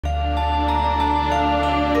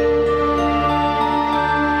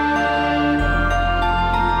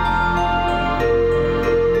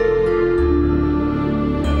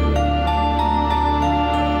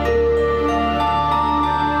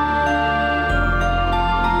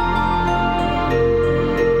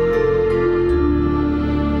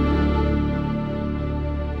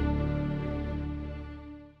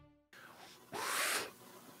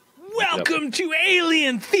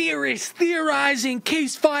Theorists theorizing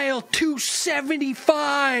Casefile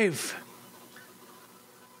 275.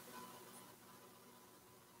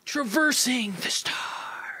 Traversing the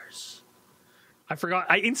stars.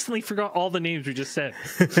 I instantly forgot all the names we just said.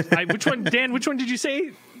 Which one, Dan? Which one did you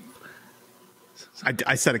say?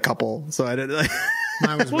 I said a couple, so I didn't.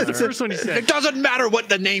 What was the first one you said? It doesn't matter what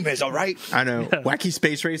the name is, all right? I know. Yeah. Wacky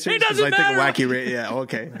Space Racers. It doesn't matter. I think Wacky yeah,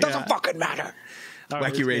 okay. It doesn't fucking matter.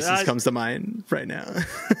 Wacky Races comes to mind right now.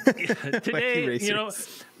 Today, you know,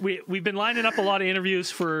 we've been lining up a lot of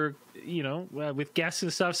interviews for, you know, with guests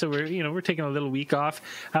and stuff. So we're taking a little week off,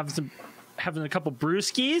 having a couple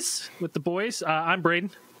brewskis with the boys. I'm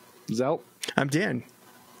Braden. Zelt. I'm Dan.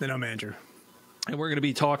 And I'm Andrew. And we're going to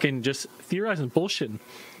be talking, just theorizing bullshitting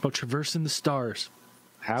about traversing the stars.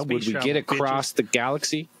 How would we get across the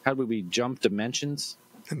galaxy? How would we jump dimensions?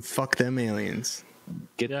 And fuck them aliens.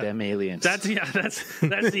 Get them aliens. That's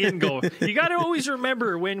the end goal. You got to always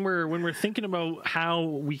remember when we're thinking about how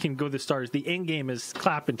we can go to the stars. The end game is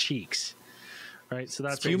clapping cheeks, right? So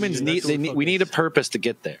that's humans need. We need a purpose to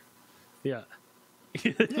get there. Yeah.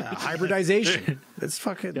 Hybridization. It's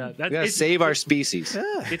fucking. Yeah, we gotta save our species. Yeah.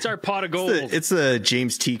 It's our pot of gold. It's the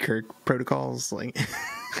James T. Kirk protocols, like.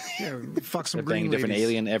 Yeah, fuck some green different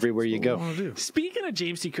alien everywhere you go. Speaking of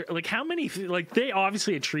James T. Kirk, like how many? Like they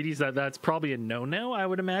obviously had treaties that's probably a no-no. I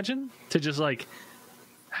would imagine to just like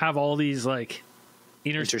have all these like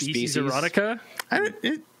interspecies erotica.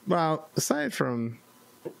 Well, aside from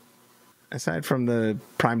the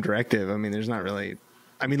Prime Directive, I mean, there's not really.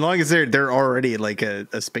 I mean, long as they're already like a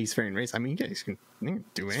spacefaring race. I mean, you guys can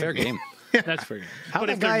do anything. Fair game. Yeah. That's fair game. How but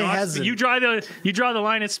if guy has you draw the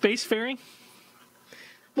line at spacefaring.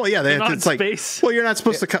 Well, yeah, it's like space. Well, you're not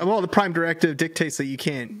supposed to. Well, the Prime Directive dictates that you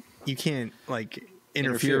can't like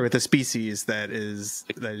interfere with a species that is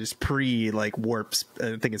pre like warps.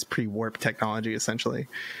 I think it's pre-warp technology essentially.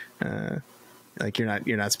 Like you're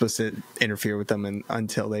not supposed to interfere with them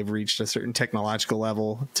until they've reached a certain technological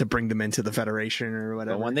level to bring them into the Federation or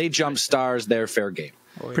whatever. But when they jump stars, they're fair game.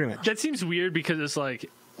 Pretty much. That seems weird because it's like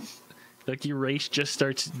your race just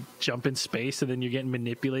starts jumping space and then you're getting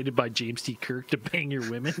manipulated by James T. Kirk to bang your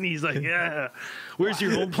women. And he's like, yeah, where's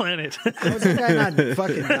your home planet? How's that guy not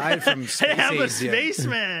fucking died from space? Hey, I'm a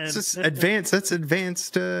spaceman. That's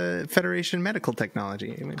advanced Federation medical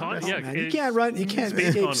technology. I mean, you can't run. You can't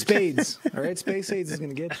escape spades. All right, space AIDS is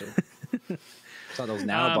going to get you. Saw those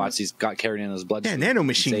nanobots he's got carried in his blood. Yeah,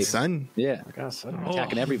 nanomachines, son. Yeah,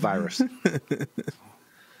 attacking every virus.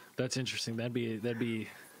 That's interesting. That'd be.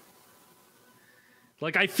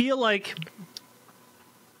 Like, I feel like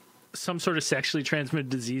some sort of sexually transmitted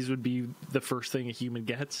disease would be the first thing a human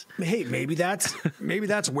gets. Hey, maybe that's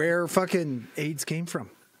where fucking AIDS came from.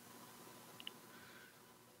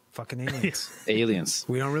 Fucking aliens. Aliens.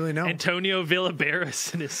 We don't really know. Antonio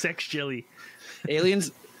Villabaris and his sex jelly. Aliens,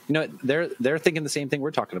 you know, they're thinking the same thing we're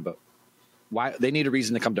talking about. Why they need a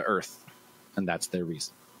reason to come to Earth, and that's their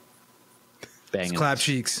reason. Banging. Clap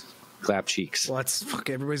cheeks. Clap cheeks. Well, that's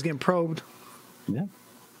everybody's getting probed. Yeah.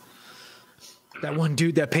 That one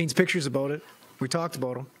dude that paints pictures about it. We talked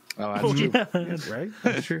about him. Oh, that's true. Yeah, right?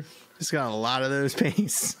 That's true. He's got a lot of those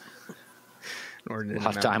paints. A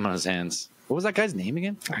lot of time on his hands. What was that guy's name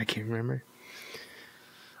again? I can't remember.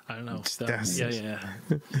 I don't know. Yeah.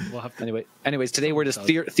 We'll have to... Anyways, today we're just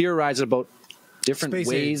theorizing about different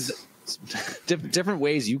different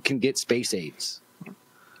ways you can get space AIDS.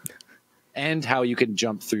 And how you can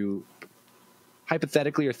jump through,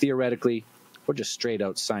 hypothetically or theoretically, or just straight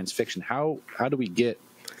out science fiction. How do we get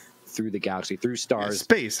through the galaxy, through stars,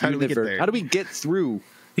 space? How do we get there? How do we get through?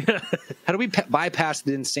 How do we bypass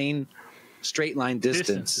the insane straight line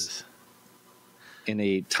distance in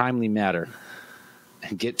a timely manner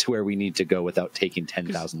and get to where we need to go without taking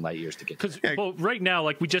 10,000 light years to get there? Because right now,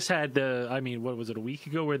 like we just had what was it, a week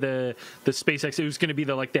ago, where the SpaceX, it was going to be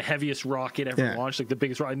the heaviest rocket ever launched, like the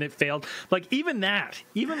biggest rocket, and it failed. Like even our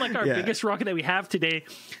biggest rocket that we have today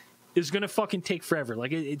is going to fucking take forever.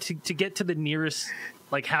 Like to get to the nearest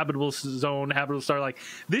like habitable zone, habitable star. Like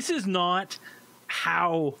this is not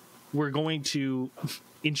how we're going to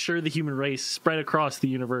ensure the human race spread across the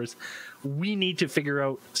universe. We need to figure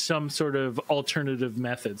out some sort of alternative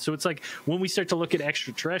method. So it's like when we start to look at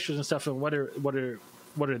extraterrestrials and stuff, and what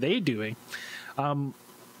are they doing?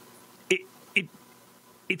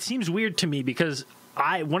 It seems weird to me because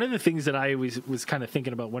one of the things that I was kind of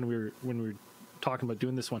thinking about when we were talking about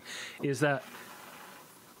doing this one is that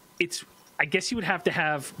I guess you would have to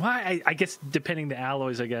have. Well, I guess depending the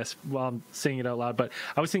alloys. I guess while I'm saying it out loud, but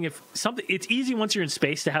I was thinking if something. It's easy once you're in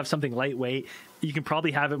space to have something lightweight. You can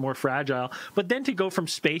probably have it more fragile, but then to go from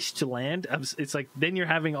space to land, it's like then you're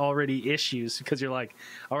having already issues because you're like,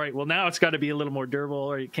 all right, well now it's got to be a little more durable,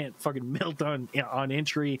 or it can't fucking melt on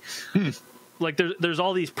entry. Like there's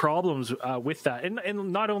all these problems with that,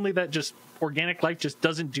 and not only that, just organic life just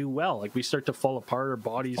doesn't do well. Like we start to fall apart, our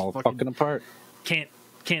bodies all fucking apart. Can't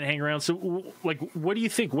hang around. So like, what do you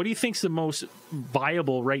think? What do you think's the most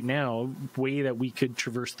viable right now way that we could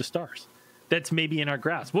traverse the stars? That's maybe in our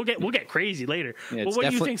grasp. We'll get crazy later. Yeah, but what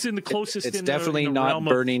do you think's in the closest? It's definitely not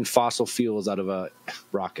burning fossil fuels out of a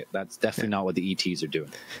rocket. That's definitely not what the ETs are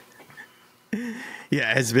doing.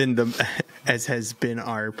 Yeah, has been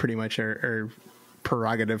our pretty much our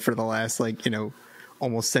prerogative for the last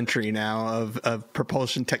almost century now of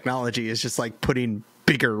propulsion technology is just like putting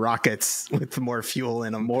bigger rockets with more fuel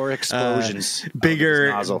in them, more explosions,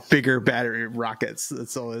 bigger battery rockets.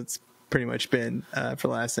 That's all it's pretty much been for the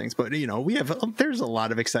last things. But there's a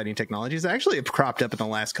lot of exciting technologies that actually have cropped up in the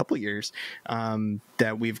last couple of years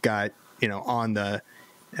that we've got on the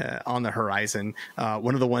horizon.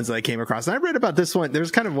 One of the ones that I came across, and I read about this one.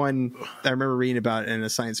 There's kind of one I remember reading about in a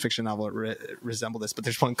science fiction novel that resembled this, but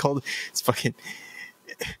there's one called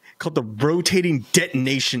the rotating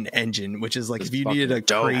detonation engine, which is like if you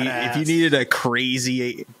needed a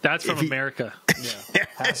crazy. That's from America. Yeah,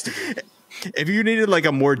 has to be. If you needed like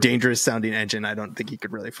a more dangerous sounding engine, I don't think you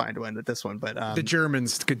could really find one with this one. But the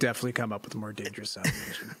Germans could definitely come up with a more dangerous sounding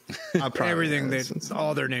engine. Everything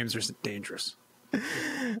all their names are dangerous.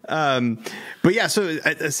 But yeah, so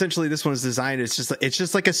essentially this one's designed. It's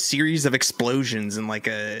just like a series of explosions in like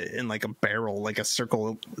a barrel, like a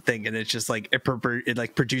circle thing, and it's just like it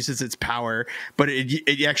like produces its power, but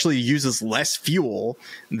it actually uses less fuel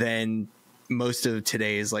than most of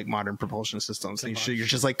today's like modern propulsion systems. You're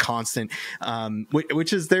just like constant,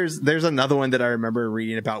 which is there's another one that I remember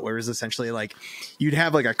reading about where it was essentially like you'd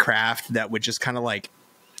have like a craft that would just kind of like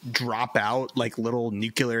drop out like little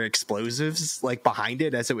nuclear explosives like behind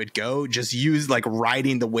it as it would go, just use like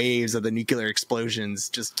riding the waves of the nuclear explosions,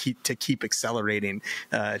 just keep accelerating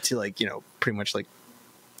to like pretty much like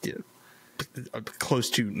close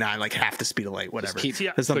to not like half the speed of light, whatever. Just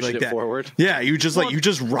keep something like that forward. Yeah, you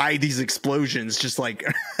just ride these explosions, just like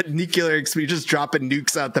nuclear. You're just dropping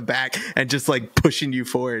nukes out the back and just like pushing you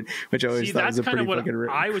forward, which I always thought was a pretty fucking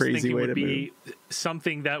crazy way to move.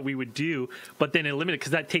 Something that we would do, but then eliminate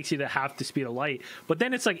because that takes you to half the speed of light. But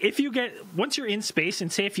then it's like once you're in space,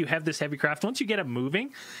 and say if you have this heavy craft, once you get it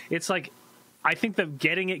moving, it's like I think that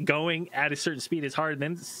getting it going at a certain speed is hard. And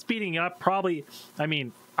then speeding up probably. I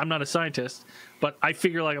mean, I'm not a scientist, but I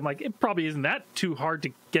figure it probably isn't that too hard to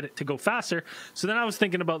get it to go faster. So then I was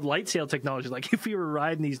thinking about light sail technology, like if you were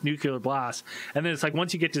riding these nuclear blasts, and then it's like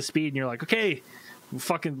once you get to speed and you're like, okay,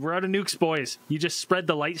 we're out of nukes, boys. You just spread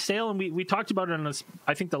the light sail, and we talked about it on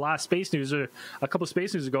I think the last Space News or a couple of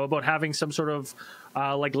Space News ago about having some sort of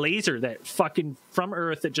like laser that fucking from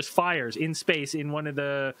Earth that just fires in space in one of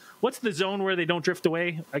the what's the zone where they don't drift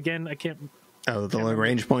away again? I can't. Oh, the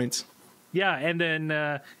Lagrange points. Yeah, and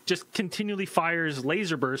then just continually fires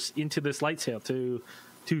laser bursts into this light sail to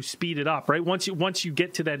speed it up. Right, once you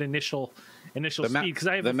get to that initial speed, because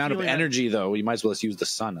I have the amount of energy though, you might as well just use the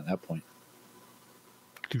sun at that point.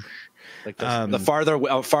 Like the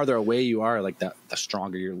farther away you are, like that, the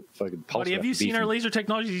stronger your fucking pulse. Buddy, have you seen our laser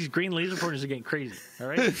technology? These green laser pointers are getting crazy. All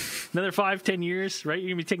right, another 5-10 years, right?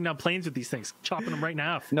 You're gonna be taking down planes with these things, chopping them right in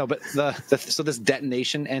half. No, but so this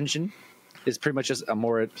detonation engine is pretty much just a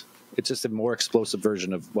more explosive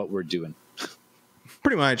version of what we're doing.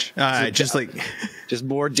 Pretty much, just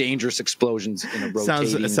more dangerous explosions in a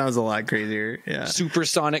rotating. It sounds a lot crazier. Yeah,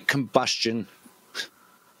 supersonic combustion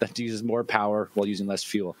that uses more power while using less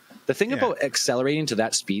fuel. The thing about accelerating to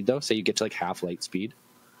that speed, though, say you get to like half light speed,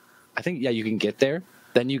 I think you can get there.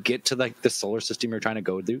 Then you get to like the solar system you're trying to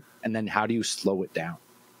go to, and then how do you slow it down?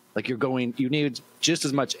 Like you need just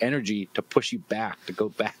as much energy to push you back, to go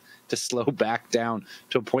back, to slow back down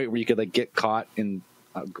to a point where you could like get caught in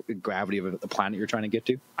gravity of the planet you're trying to get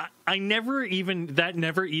to. I never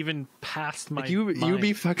even passed my. Like you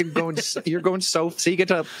be fucking going. You're going so you get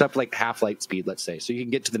to like half light speed, let's say, so you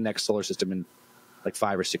can get to the next solar system in like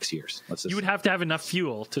 5 or 6 years. You would have to have enough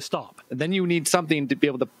fuel to stop. And then you need something to be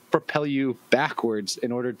able to propel you backwards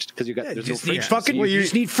in order to, because you got you just need you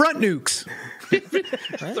just need front nukes.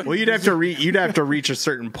 Well, you'd have to reach a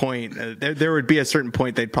certain point. There would be a certain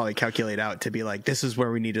point they'd probably calculate out to be like, this is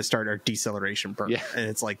where we need to start our deceleration burn. Yeah. And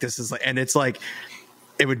it's like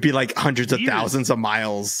it would be like hundreds of thousands of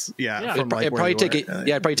miles. Yeah. It'd probably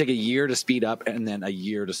take a year to speed up and then a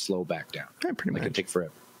year to slow back down. Yeah, pretty much. It'd take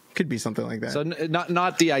forever. Could be something like that. So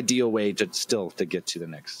not the ideal way to get to the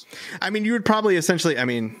next. I mean, you would probably essentially,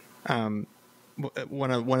 one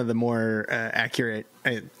of the more accurate,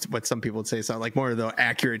 what some people would say, so like more of the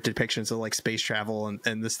accurate depictions of like space travel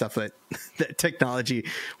and the stuff that technology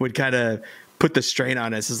would kind of put the strain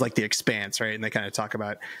on us is like the Expanse, right? And they kind of talk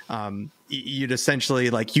about you'd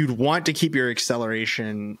essentially like you'd want to keep your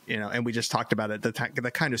acceleration, and we just talked about it,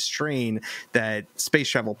 the kind of strain that space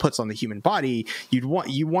travel puts on the human body. You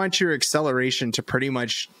want your acceleration to pretty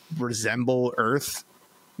much resemble Earth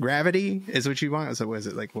gravity is what you want. So was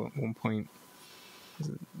it like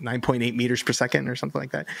 9.8 meters per second or something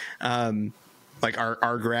like that? Like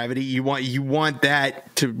our gravity, you want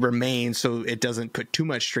that to remain so it doesn't put too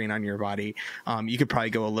much strain on your body. You could probably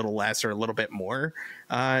go a little less or a little bit more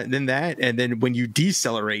than that. And then when you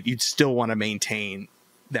decelerate, you'd still want to maintain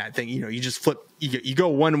that thing. You just flip, you go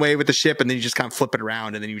one way with the ship and then you just kind of flip it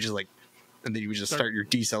around and then you just like, and then you would just start your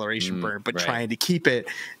deceleration burn, but trying to keep it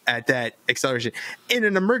at that acceleration. In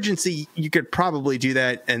an emergency, you could probably do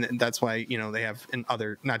that. And that's why, they have in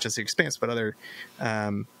other, not just the Expanse, but other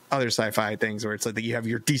sci-fi things where it's like that you have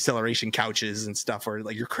your deceleration couches and stuff, or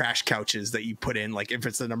like your crash couches that you put in, like if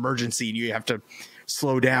it's an emergency and you have to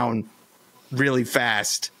slow down really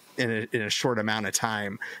fast in a short amount of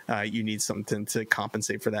time, you need something to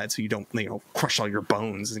compensate for that, so you don't crush all your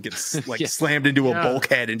bones and get slammed into a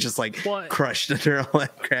bulkhead and just crushed under all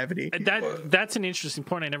that gravity. That's an interesting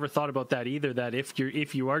point. I never thought about that either, that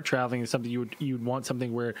if you are traveling in something, you'd want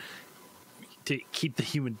something where to keep the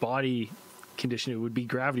human body condition, it would be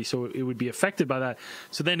gravity, so it would be affected by that.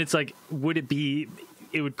 So then it's like,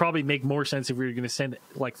 it would probably make more sense if we were going to send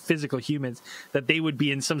like physical humans, that they would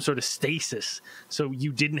be in some sort of stasis, so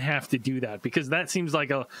you didn't have to do that, because that seems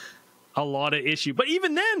like a lot of issue. But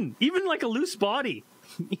even then, even like a loose body,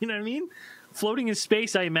 you know what I mean? Floating in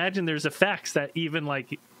space, I imagine there's effects that even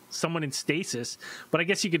like someone in stasis, but I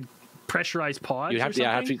guess you could pressurize pods. You'd have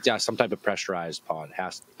to some type of pressurized pod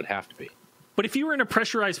would have to be. But if you were in a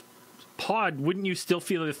pressurized pod, wouldn't you still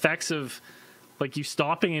feel the effects of like you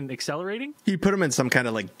stopping and accelerating? You put them in some kind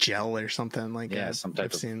of like gel or something like some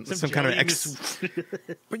type of some kind of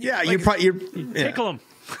but yeah, like, you tickle them.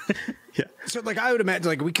 Yeah. So like I would imagine,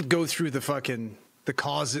 like we could go through the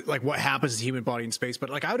cause, like what happens to the human body in space, but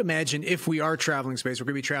like I would imagine if we are traveling space, we're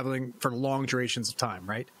going to be traveling for long durations of time,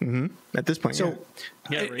 right? Mm-hmm. At this point, so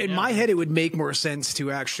in my head, it would make more sense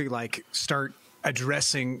to actually like start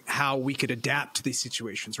addressing how we could adapt to these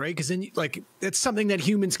situations, right? Because then, like, it's something that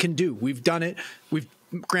humans can do. We've done it. We've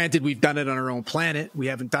done it on our own planet. We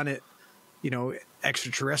haven't done it,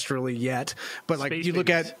 extraterrestrially yet. But like, you look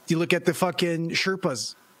at the fucking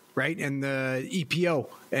Sherpas, right, and the EPO,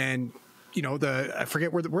 and I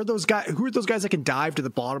forget where those guys. Who are those guys that can dive to the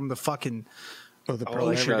bottom of the fucking? The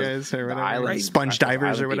pressure guys or whatever, island, right? Sponge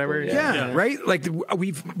divers or whatever. People, yeah, right. Like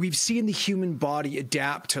we've seen the human body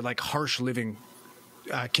adapt to like harsh living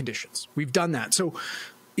conditions. We've done that. So,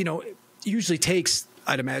 it usually takes,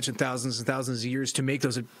 I'd imagine, thousands and thousands of years to make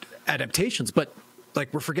those adaptations. But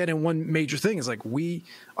like, we're forgetting one major thing is like we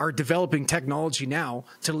are developing technology now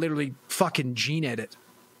to literally fucking gene edit.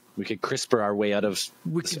 We could CRISPR our way out of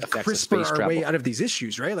way out of these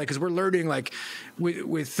issues, right? Like, because we're learning like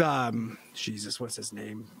with Jesus, what's his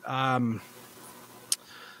name?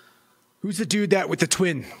 Who's the dude that with the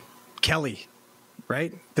twin, Kelly,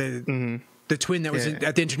 right? The twin that was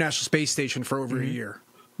at the International Space Station for over a year.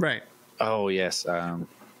 Right. Oh, yes. What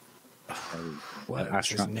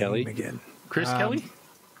astronaut Kelly? Again? Chris Kelly?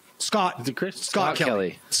 Scott. Is it Chris? Scott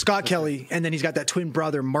Kelly. Scott Kelly. And then he's got that twin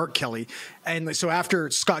brother, Mark Kelly. And so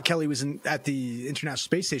after Scott Kelly was at the International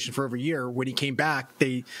Space Station for over a year, when he came back,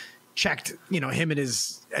 they checked, him and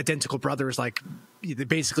his identical brothers, like they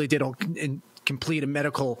basically did complete a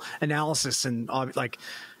medical analysis, and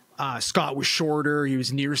Scott was shorter, he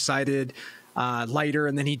was nearsighted, lighter,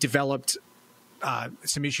 and then he developed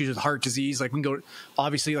some issues with heart disease. Like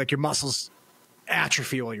obviously, like your muscles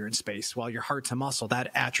atrophy while you're in space, while your heart's a muscle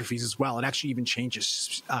that atrophies as well. It actually even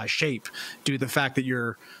changes shape due to the fact that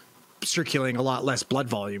you're circulating a lot less blood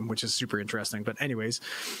volume, which is super interesting. But anyways,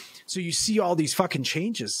 so you see all these fucking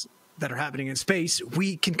changes that are happening in space.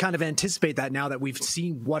 We can kind of anticipate that now that we've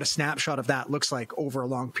seen what a snapshot of that looks like over a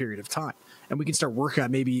long period of time. And we can start working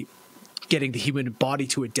on maybe getting the human body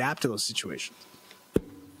to adapt to those situations.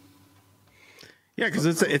 Yeah, because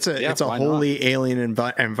it's a wholly alien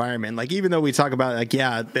environment. Like, even though we talk about like,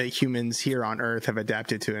 yeah, the humans here on Earth have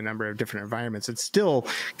adapted to a number of different environments, it's still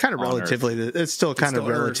kind of relatively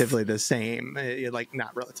the same. Like,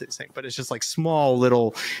 not relatively the same, but it's just like small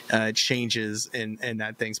little changes in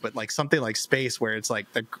that things. But like something like space, where it's like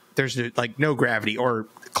there's like no gravity or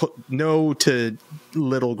no to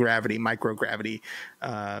little gravity, microgravity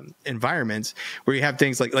environments, where you have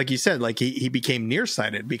things like you said, like he became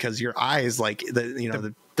nearsighted because your eyes, like the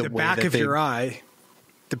back of your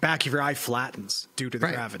eye flattens due to the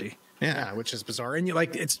gravity. Yeah, which is bizarre, and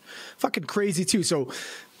it's fucking crazy too. So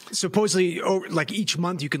supposedly, like each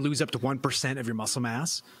month, you can lose up to 1% of your muscle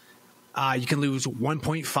mass. You can lose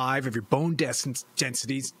 1.5 of your bone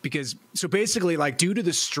densities so basically, like, due to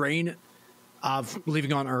the strain of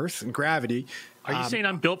living on Earth and gravity. Are you saying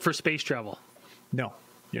I'm built for space travel? No,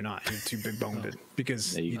 you're not. You're too big boned.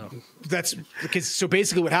 Because so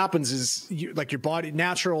basically what happens is your body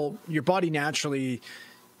naturally,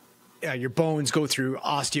 your bones go through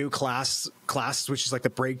osteoclasts, which is like the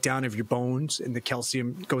breakdown of your bones, and the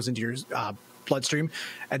calcium goes into your bloodstream,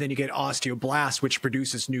 and then you get osteoblast, which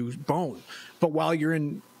produces new bone. But while you're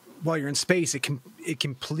in space, it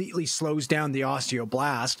completely slows down the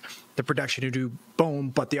osteoblast, the production of new bone,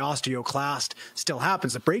 but the osteoclast still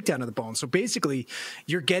happens, the breakdown of the bone. So basically,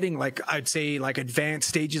 you're getting, like, I'd say, like, advanced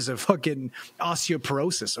stages of fucking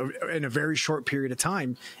osteoporosis in a very short period of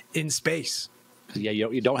time in space. Yeah,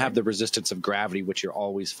 you don't have the resistance of gravity, which you're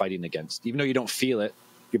always fighting against. Even though you don't feel it,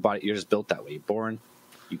 you're just built that way. You're born,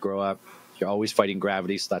 you grow up, you're always fighting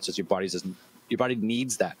gravity. So that's just your body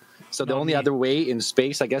needs that. So the only other way in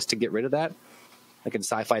space, I guess, to get rid of that, like in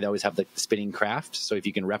sci-fi, they always have the spinning craft. So if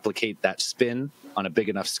you can replicate that spin on a big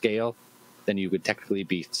enough scale, then you would technically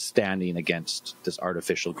be standing against this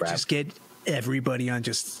artificial gravity. Just get everybody on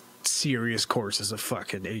just serious courses of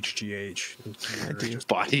fucking HGH. Your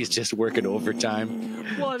body's just working overtime.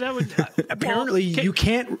 Well, that would apparently you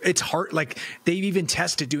can't. It's hard. Like, they've even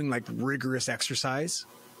tested doing like rigorous exercise,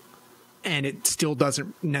 and it still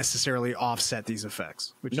doesn't necessarily offset these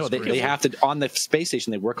effects. They have to, on the space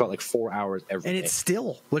station, they work out like 4 hours every day. And it's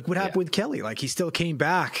still, like, what happened with Kelly. Like, he still came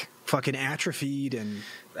back fucking atrophied, and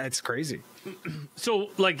that's crazy.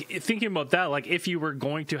 So, like, thinking about that, like, if you were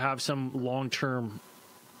going to have some long-term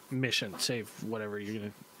mission, say whatever, you're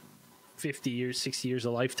going to 50 years, 60 years,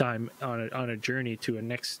 a lifetime on a journey to a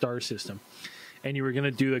next star system, and you were going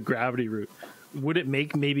to do a gravity route, would it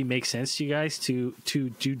maybe make sense to you guys to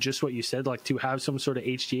do just what you said, like to have some sort of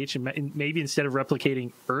HGH, and maybe instead of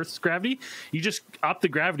replicating Earth's gravity, you just up the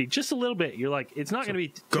gravity just a little bit? You're like, it's not going to be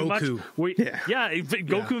too Goku. much.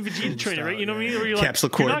 Goku and Vegeta training, right? You know what I mean? Where you're capsule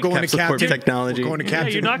like, core technology.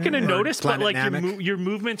 You're not going to notice, but like Namek. your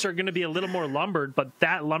movements are going to be a little more lumbered, but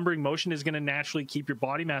that lumbering motion is going to naturally keep your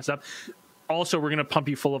body mass up. Also, we're going to pump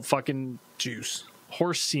you full of fucking Juice.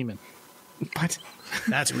 horse semen. What?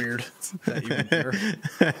 That's weird. That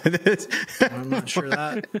I'm not sure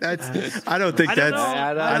that. I don't think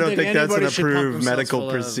that's an approved medical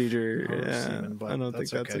full procedure. Semen, I don't think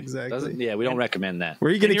that's exactly. We don't recommend that. Where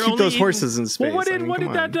are you going to keep those horses in space? Well, what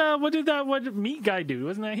did that meat guy do?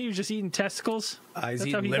 Wasn't that he was just eating testicles?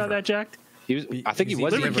 That's how he got that jacked. I think he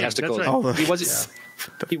was eating testicles. Right.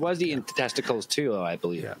 He was eating testicles too, I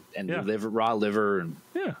believe, and raw liver, and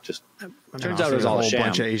just turns out it was all a sham.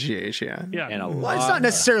 Bunch of HGH, Well, it's not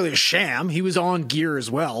necessarily a sham. He was on gear as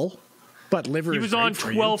well, but liver. He was on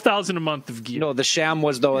 12,000 a month of gear. No, the sham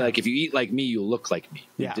was though, like, if you eat like me, you look like me.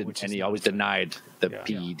 Yeah, and he always denied the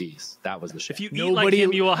PEDs. That was the sham. If you eat like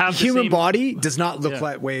him, you will have the human same body does not look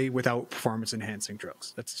that way without performance enhancing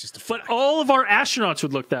drugs. That's just a fact. But all of our astronauts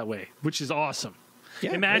would look that way, which is awesome.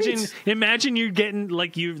 Yeah, imagine you're getting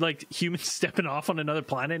like humans stepping off on another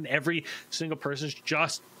planet, and every single person's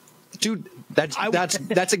just, dude.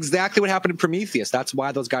 That's exactly what happened in Prometheus. That's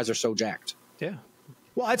why those guys are so jacked. Yeah.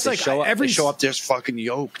 Well, it's they show up just fucking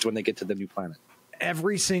yoked when they get to the new planet.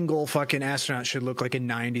 Every single fucking astronaut should look like a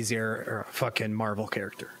 90s era fucking Marvel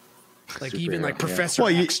character. Like, even like Professor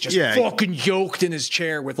X, just fucking yoked in his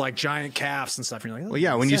chair with like giant calves and stuff. And you're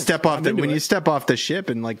like, when you step off the ship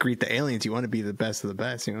and like greet the aliens, you want to be the best of the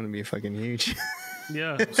best. You want to be fucking huge.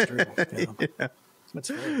 Yeah, that's true. Yeah. That's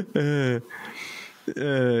fair.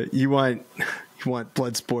 You want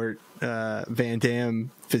Bloodsport Van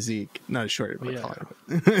Damme physique, not as short, but taller.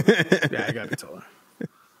 Yeah, I gotta be taller.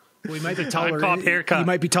 Well, he might be taller. Cop haircut. He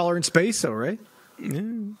might be taller in space, though, right? Yeah.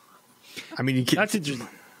 I mean, that's interesting.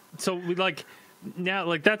 So we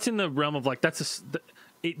that's in the realm of like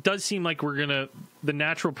it does seem like we're gonna, the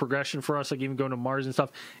natural progression for us, like even going to Mars and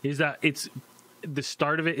stuff, is that it's the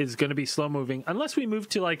start of it is going to be slow moving unless we move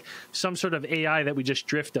to like some sort of AI that we just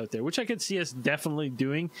drift out there, which I could see us definitely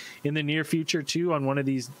doing in the near future too on one of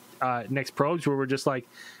these next probes where we're just like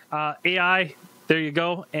AI, there you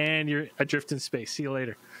go, and you're adrift in space. See you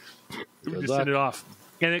later. We just send it off,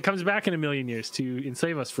 and it comes back in a million years to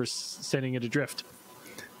enslave us for sending it adrift.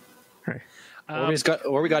 Right. We just got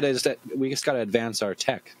to advance our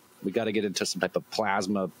tech. We got to get into some type of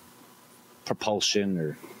plasma propulsion,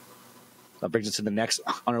 or that brings us to the next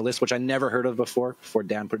on our list, which I never heard of before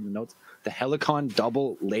Dan put in the notes. The Helicon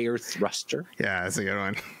double layer thruster. Yeah, that's a good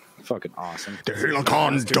one. Fucking awesome. The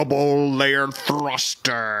Helicon double layer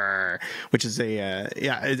thruster, which is this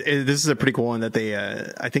is a pretty cool one that they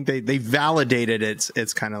I think they validated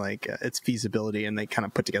its kind of like its feasibility, and they kind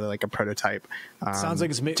of put together like a prototype. Sounds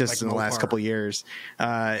like it's made just like in the last couple of years.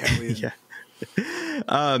 Yeah.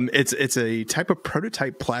 It's a type of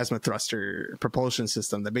prototype plasma thruster propulsion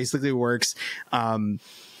system that basically works.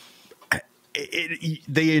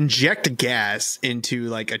 They inject gas into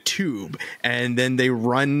like a tube, and then they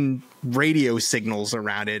run radio signals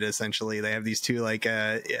around it. Essentially, they have these two like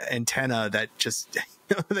antenna that just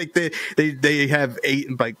like they have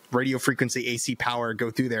like radio frequency AC power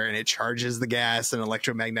go through there, and it charges the gas and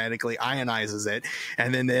electromagnetically ionizes it,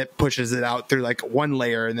 and then it pushes it out through like one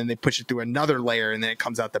layer, and then they push it through another layer, and then it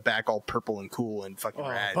comes out the back all purple and cool and fucking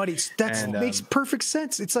rad. Buddy, that makes perfect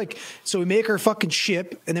sense. It's like, so we make our fucking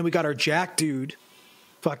ship, and then we got our Jack dude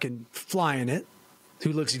fucking flying it,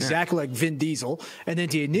 who looks exactly like Vin Diesel. And then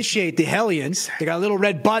to initiate the Hellions, they got a little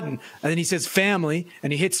red button, and then he says family,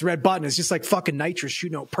 and he hits the red button. It's just like fucking nitrous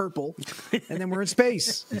shooting out purple, and then we're in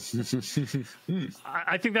space.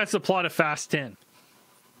 I think that's the plot of Fast 10.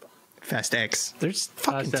 Fast X. There's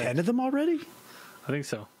fucking 10 of them already? I think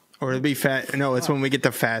so. Or it'll be fat. No, it's when we get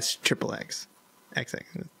the Fast Triple X. XX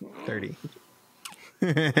 30.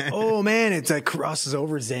 Oh man, it's like crosses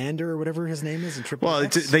over Xander or whatever his name is in Triple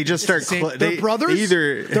X. They just start. They're brothers.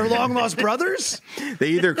 They're long lost brothers. They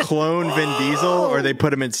either clone Vin Diesel or they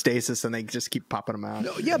put him in stasis, and they just keep popping him out.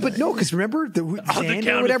 No, yeah, but no, because remember the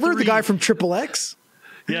Xander or whatever, the guy from Triple X.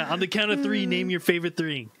 Yeah, on the count of 3, name your favorite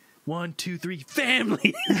 3. 1, 2, 3,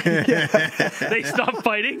 family. They stop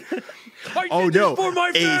fighting. Oh no! For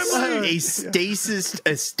my family.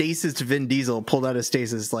 A stasis Vin Diesel pulled out a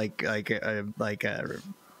stasis like a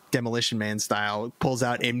Demolition Man style, pulls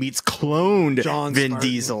out and meets cloned Vin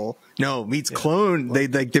Diesel. No, meets cloned.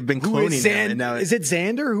 They've been cloning him. Now is it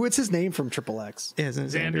Xander? What's his name from Triple X? Yeah, isn't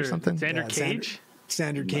it Xander something? Xander Cage.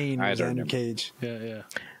 Xander Kane. Xander Cage. Yeah.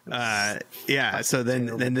 So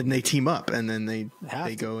then they team up, and then they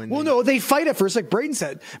go and they fight at first, like Braden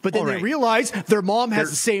said, but then they realize their mom has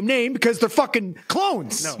the same name because they're fucking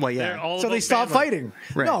clones. No, well, yeah. So they stop fighting.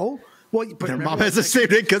 Right. No. Well, but their mom has the same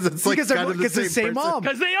name because it's like the same mom.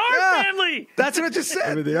 Because they are family. That's what I just said.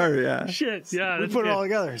 I mean, they are. Yeah. Shit. Yeah. We put it all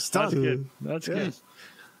together. It's That's good. That's good.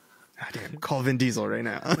 God damn, call Vin Diesel right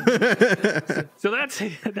now. So that's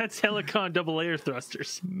Helicon double layer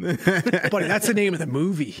thrusters. Buddy, that's the name of the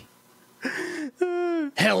movie.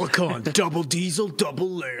 Helicon double diesel double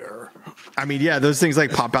layer. I mean, yeah, those things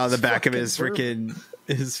like pop out of the back of his freaking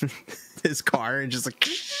his car and just like,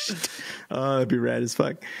 oh, that'd be rad as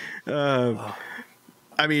fuck.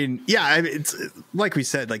 I mean, yeah, it's like we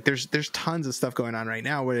said, like there's tons of stuff going on right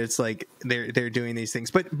now where it's like they're doing these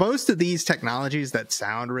things, but most of these technologies that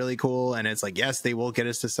sound really cool, and it's like, yes, they will get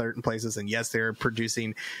us to certain places, and yes, they're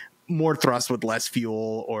producing more thrust with less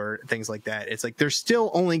fuel or things like that. It's like they're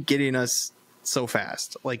still only getting us so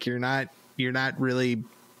fast. Like you're not really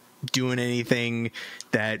doing anything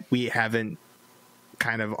that we haven't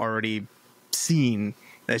kind of already seen.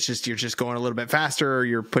 That's just, you're just going a little bit faster, or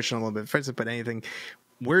you're pushing a little bit faster, but anything.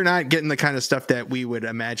 We're not getting the kind of stuff that we would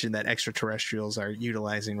imagine that extraterrestrials are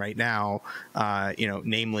utilizing right now,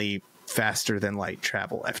 namely faster than light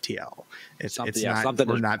travel, FTL. It's not,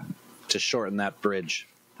 we're not to shorten that bridge.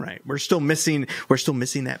 Right. We're still missing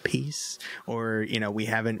that piece, or, we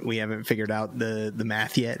haven't figured out the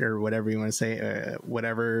math yet, or whatever you want to say,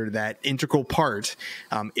 whatever that integral part,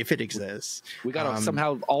 if it exists. We got to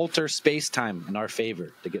somehow alter space-time in our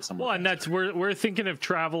favor to get somewhere. Well, and that's, we're thinking of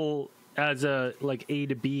travel as a like A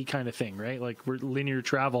to B kind of thing, right? Like we're linear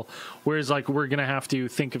travel, whereas like we're gonna have to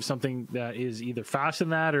think of something that is either faster than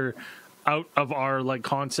that or out of our like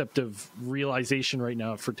concept of realization right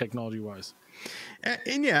now for technology wise.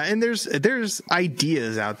 And yeah, and there's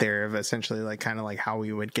ideas out there of essentially like kind of like how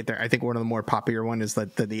we would get there. I think one of the more popular one is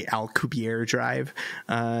like the Alcubierre drive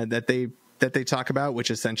that they talk about,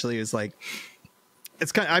 which essentially is like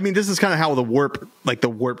it's kind of, I mean, this is kind of how the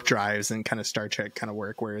warp drives and kind of Star Trek kind of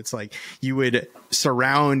work, where it's like you would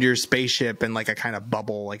surround your spaceship in like a kind of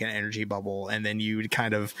bubble, like an energy bubble, and then you would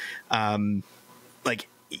kind of like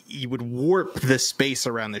you would warp the space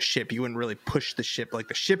around the ship. You wouldn't really push the ship, like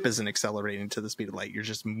the ship isn't accelerating to the speed of light. You're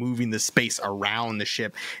just moving the space around the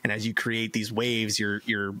ship, and as you create these waves,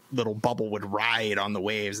 your little bubble would ride on the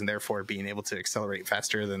waves, and therefore being able to accelerate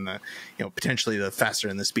faster than potentially the faster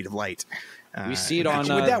than the speed of light. We see it on.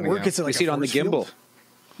 Would that work? It's like we see it on the gimbal. Field?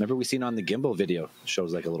 Remember, we seen it on the gimbal video. It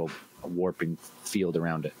shows like a little warping field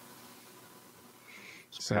around it.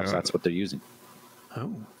 So perhaps that's what they're using.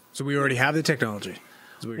 Oh, so we already have the technology.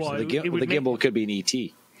 Well, the gimbal could be an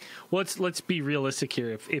ET. Well, let's be realistic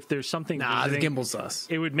here. If there's something, the gimbal's us.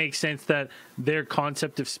 It would make sense that their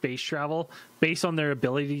concept of space travel, based on their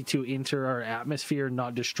ability to enter our atmosphere and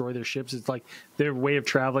not destroy their ships, it's like their way of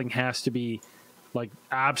traveling has to be like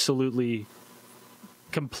absolutely,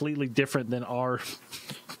 completely different than our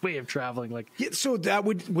way of traveling. Like, yeah, so that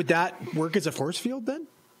would that work as a force field then?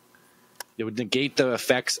 It would negate the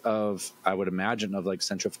effects of, I would imagine, of like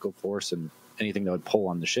centrifugal force and anything that would pull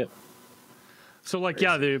on the ship. So like,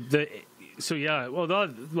 yeah,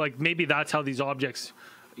 well, like maybe that's how these objects,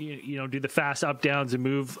 do the fast up downs and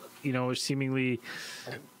move, seemingly,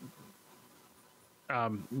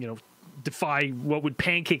 defy what would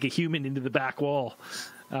pancake a human into the back wall.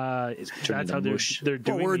 That's how they're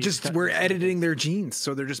doing. Well, we're editing their genes,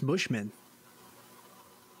 so they're just mushmen.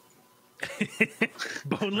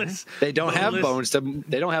 Boneless. They don't have bones to.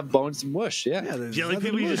 They don't have bones to mush. Yeah, jelly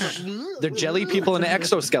people. They're jelly people in an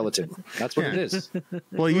exoskeleton. That's what it is.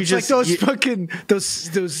 Well, it's like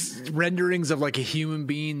those renderings of like a human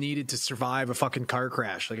being needed to survive a fucking car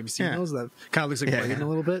crash. Like, have you seen those? That kind of looks like Braden a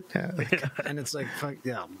little bit. Yeah. And it's like, fuck,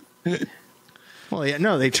 yeah. Well, yeah,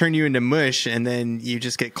 no, they turn you into mush, and then you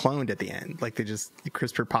just get cloned at the end. Like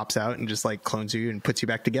CRISPR pops out and just like clones you and puts you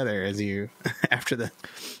back together as you after the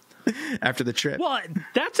trip. Well,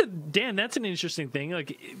 that's an interesting thing.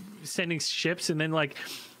 Like sending ships, and then like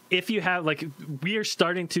if you have like we are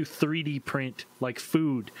starting to 3D print like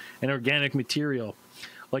food and organic material.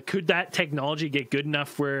 Like, could that technology get good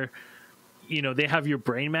enough where they have your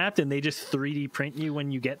brain mapped and they just 3D print you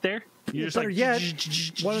when you get there? You're just better yet,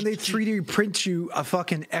 why don't they 3D print you a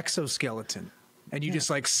fucking exoskeleton and you just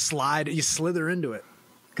like slither into it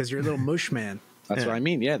because you're a little mush man. That's what I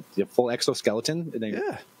mean. Yeah, the full exoskeleton.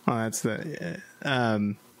 Yeah. Oh, that's that's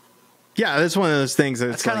one of those things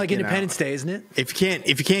that's kind of like Independence Day, isn't it? If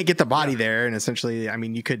you can't get the body there, and essentially, I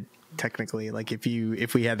mean, you could technically, like, if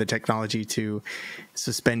we had the technology to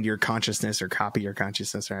suspend your consciousness or copy your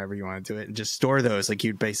consciousness or however you want to do it, and just store those, like,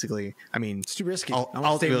 you'd basically, I mean, it's too risky.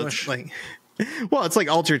 Well, it's like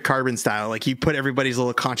altered carbon style. Like, you put everybody's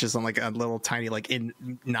little conscious on like a little tiny, like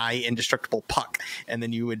nigh indestructible puck, and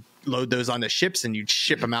then you would load those onto ships and you'd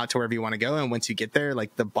ship them out to wherever you want to go. And once you get there,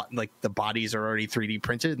 like the bodies are already 3D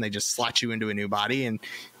printed, and they just slot you into a new body, and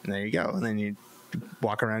there you go. And then you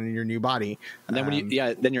walk around in your new body. And then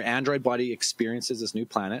then your android body experiences this new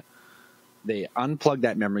planet. They unplug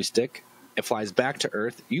that memory stick. It flies back to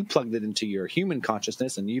Earth. You plugged it into your human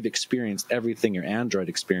consciousness, and you've experienced everything your android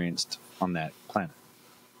experienced on that planet.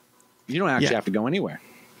 You don't actually have to go anywhere.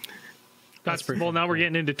 That's pretty. Well, now we're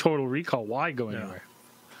getting into Total Recall. Why go anywhere?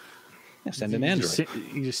 Yeah, send an android.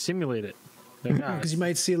 You just simulate it. Because you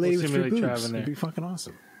might see a lady with three boobs. It'd be fucking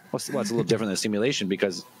awesome. Well, it's a little different than simulation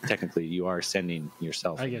because technically you are sending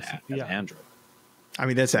yourself as an android. I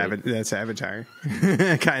mean, that's Avatar,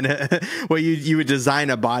 kind of. Well, you would design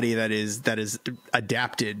a body that is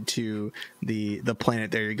adapted to the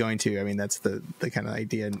planet that you're going to. I mean, that's the kind of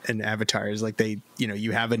idea in Avatar is like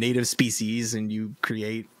you have a native species and you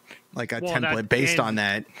create like a template based on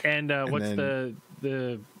that. And what's the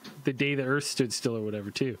day the Earth stood still or whatever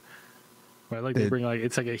too, right? Like they bring like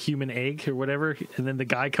it's like a human egg or whatever, and then the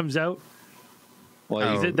guy comes out.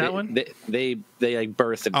 Well, is it that one? They like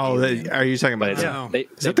birth. Are you talking about? No.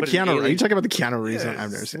 Is that the Keanu? Are you talking about the Keanu Reeves? Yeah,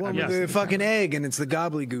 I've never seen. One with the fucking egg, and it's the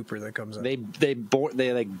gobbledygooper that comes out. They birth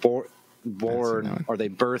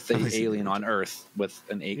the alien on Earth with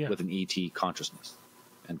an ET consciousness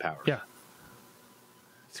and power. Yeah.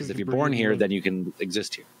 Because if you're born here, then you can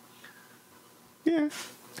exist here. Yeah.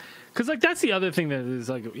 Because like that's the other thing that is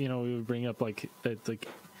like we would bring up like that like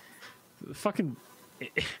fucking.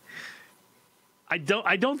 I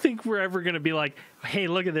don't think we're ever going to be like, hey,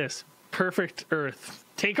 look at this. Perfect Earth.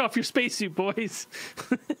 Take off your spacesuit, boys.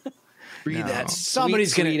 Breathe that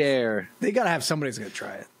somebody's going to air. They got to have somebody's going to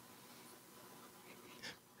try it.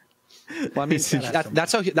 Well, I mean,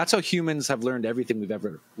 that's how humans have learned everything we've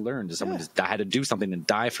ever learned. Is someone just had to do something and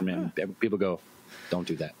die from it. And people go, don't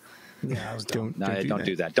do that. Yeah, I was dumb. Don't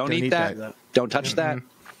do that. Don't eat that. Don't touch that.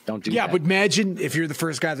 Don't do that. Yeah, but imagine if you're the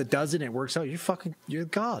first guy that does it and it works out. You're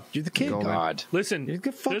God. You're the king. God. Listen, You're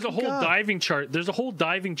the there's a whole God. diving chart. There's a whole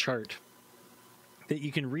diving chart that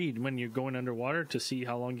you can read when you're going underwater to see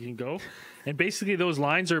how long you can go. And basically those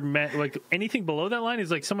lines are met, like anything below that line is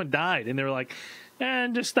like someone died and they're like,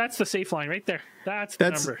 and just that's the safe line right there. That's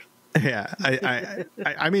the number. Yeah.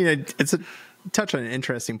 I mean, it's a touch on an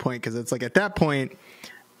interesting point because it's like at that point,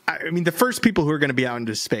 I mean, the first people who are going to be out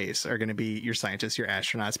into space are going to be your scientists, your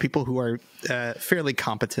astronauts, people who are fairly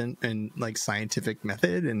competent in like scientific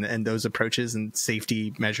method and those approaches and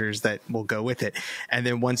safety measures that will go with it. And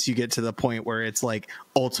then once you get to the point where it's like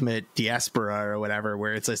ultimate diaspora or whatever,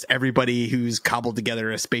 where it's just everybody who's cobbled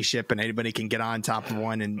together a spaceship and anybody can get on top of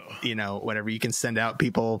one and, you know, whatever, you can send out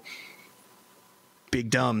people, big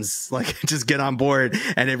dumbs, like just get on board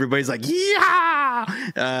and everybody's like,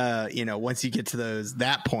 yeah, you know, once you get to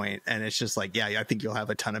that point and it's just like, yeah, I think you'll have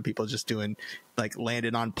a ton of people just doing like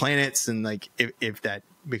landing on planets. And like, if that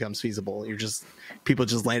becomes feasible, people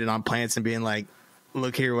just landing on planets and being like,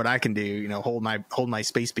 look here, what I can do, you know, hold my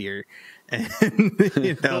space beer. And,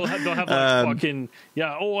 you know, they'll have like fucking,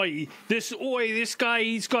 yeah. This guy,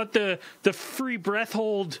 he's got the free breath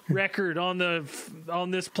hold record on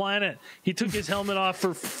this planet. He took his helmet off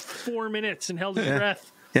for 4 minutes and held his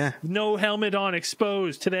breath. Yeah. No helmet on,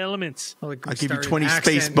 exposed to the elements. I'll give you 20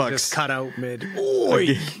 space bucks. Cut out mid.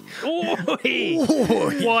 Oi. Well,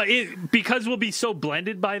 because we'll be so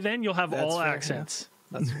blended by then, you'll have all accents.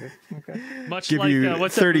 That's good. Okay. Much Give like you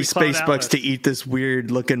what's 30 that space bucks to eat this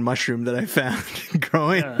weird looking mushroom that I found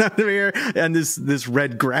growing out of here and this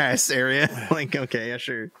red grass area. Like, okay, yeah,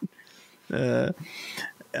 sure.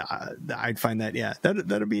 I'd find that, yeah,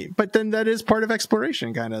 that'll be, but then that is part of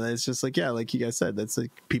exploration, kind of. It's just like, yeah, like you guys said, that's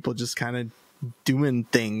like people just kind of doing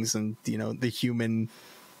things, and you know, the human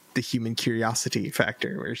curiosity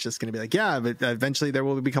factor, where it's just going to be like, yeah, but eventually there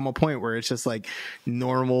will become a point where it's just like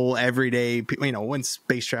normal, everyday, you know, when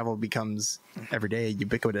space travel becomes everyday,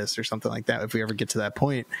 ubiquitous or something like that, if we ever get to that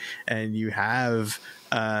point and you have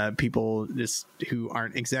people just who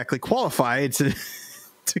aren't exactly qualified to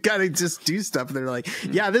kind of just do stuff, they're like,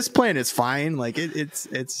 yeah, this plan is fine, like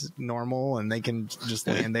it's normal, and they can just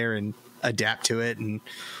land there and adapt to it and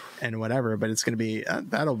whatever. But it's going to be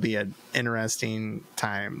that'll be an interesting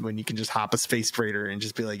time when you can just hop a space freighter and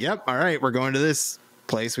just be like, yep, all right, we're going to this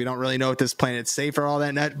place. We don't really know if this planet's safe or all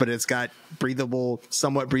that nut, but it's got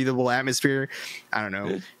somewhat breathable atmosphere. I don't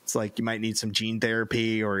know. It's like you might need some gene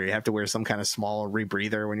therapy, or you have to wear some kind of small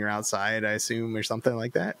rebreather when you're outside, I assume, or something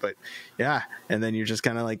like that. But yeah, and then you're just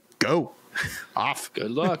kind of like, go off.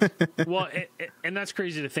 Good luck. Well, and that's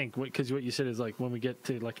crazy to think, because what you said is like when we get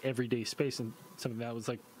to like everyday space, and something that was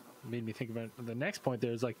like made me think about the next point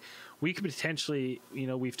there is like we could potentially, you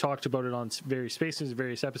know, we've talked about it on various spaces,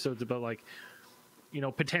 various episodes about like, you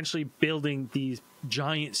know, potentially building these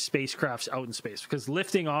giant spacecrafts out in space, because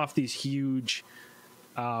lifting off these huge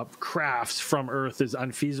crafts from Earth is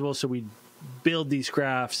unfeasible. So we build these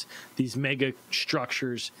crafts, these mega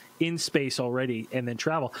structures in space already, and then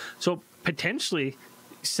travel. So potentially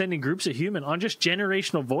sending groups of human on just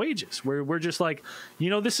generational voyages where we're just like,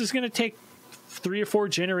 you know, this is going to take 3 or 4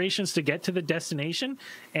 generations to get to the destination,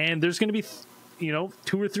 and there's going to be, you know,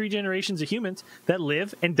 2 or 3 generations of humans that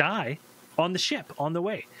live and die on the ship on the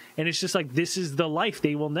way, and it's just like, this is the life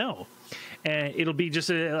they will know, and it'll be just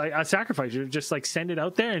a sacrifice. You just like send it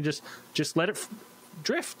out there and just let it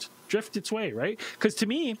drift its way, right? Because to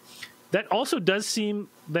me, that also does seem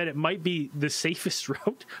that it might be the safest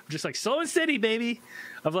route. Just like slow and steady, baby.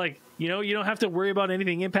 Of like, you know, you don't have to worry about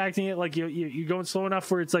anything impacting it. Like you're going slow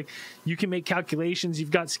enough where it's like you can make calculations.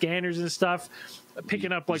 You've got scanners and stuff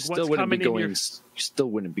picking up like what's coming in. You still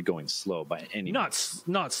wouldn't be going slow by any. Not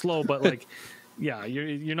slow, but like, yeah,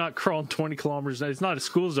 you're not crawling 20 kilometers. It's not a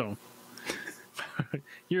school zone.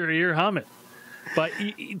 you're humming, but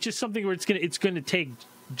just something where it's gonna take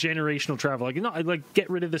generational travel. Like, no, like get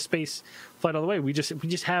rid of the space flight all the way. We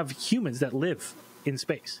just have humans that live in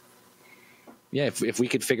space. Yeah, if we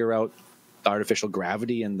could figure out artificial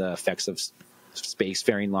gravity and the effects of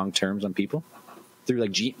spacefaring long terms on people through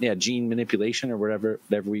like gene manipulation or whatever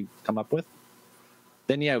we come up with,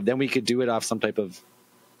 then we could do it off some type of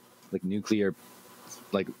like nuclear,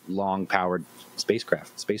 like long powered space travel,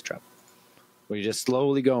 where you're just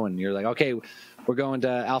slowly going. You're like, okay, we're going to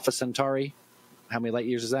Alpha Centauri. How many light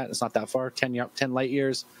years is that? It's not that far. 10 light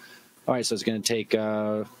years. All right, so it's going to take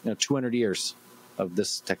 200 years of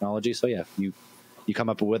this technology. So yeah, you come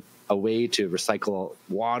up with a way to recycle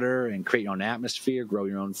water and create your own atmosphere, grow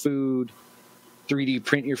your own food, 3D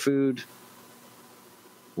print your food.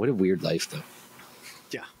 What a weird life, though.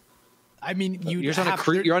 Yeah. I mean, you're on a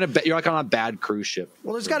cruise. You're like on a bad cruise ship.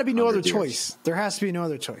 Well, there's got to be no other choice. There has to be no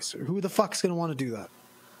other choice. Who the fuck's going to want to do that?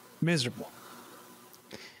 Miserable.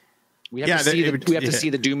 We have to see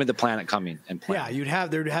the doom of the planet coming and plan. Yeah,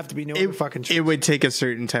 there'd have to be no other fucking choice. It would take a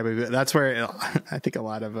certain type of. That's where I think a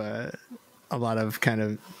lot of kind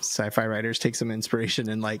of sci-fi writers take some inspiration,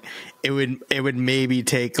 and like it would maybe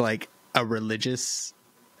take like a religious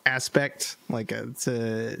aspect, like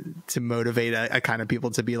to motivate a kind of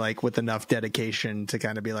people to be like with enough dedication to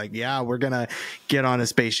kind of be like, yeah, we're gonna get on a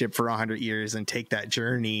spaceship for 100 years and take that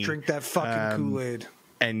journey, drink that fucking Kool-Aid,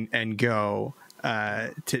 and go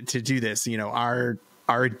to do this. You know, our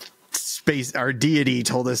deity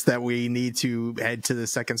told us that we need to head to the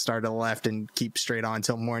second star to the left and keep straight on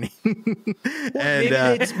till morning. Maybe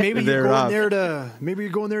you're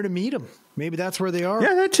going there to meet them. Maybe that's where they are.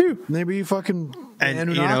 Yeah, that too. Maybe you fucking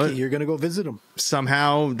Anunnaki, you're going to go visit them.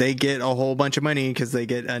 Somehow they get a whole bunch of money because they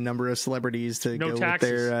get a number of celebrities to go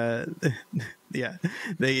taxes. With their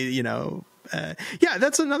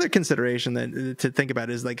that's another consideration that to think about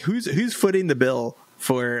is like who's footing the bill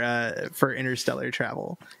for interstellar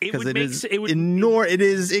travel, because it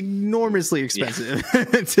is enormously expensive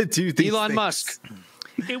to do these Elon things. Musk.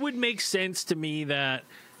 It would make sense to me that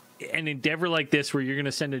an endeavor like this, where you're going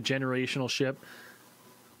to send a generational ship,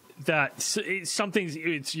 that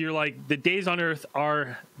you're like, the days on Earth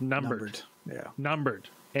are numbered. Numbered.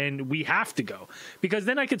 And we have to go, because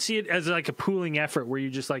then I could see it as like a pooling effort where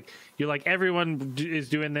you're like everyone is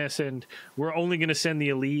doing this, and we're only going to send the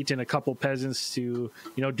elite and a couple peasants to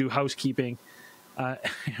do housekeeping.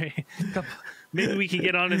 Maybe we can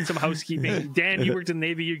get on in some housekeeping. Dan, you worked in the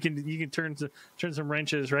Navy. You can turn some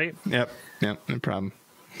wrenches, right? Yep, no problem.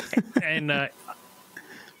 And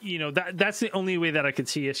that's the only way that I could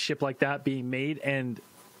see a ship like that being made, and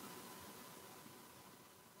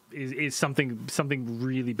is something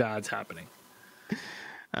really bad's happening.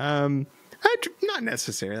 Not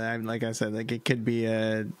necessarily. Like I said, like it could be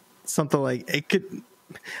something like it could.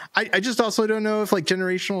 I just also don't know if like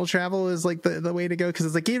generational travel is like the way to go, because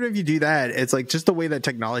it's like even if you do that, it's like just the way that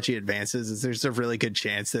technology advances is there's a really good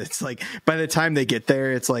chance that it's like by the time they get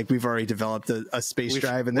there, it's like we've already developed a space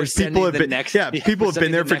drive, and there's people have been people have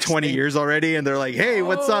been there for 20 years already, and they're like, hey,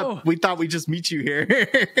 what's up? We thought we'd just meet you here.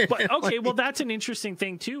 But okay, well that's an interesting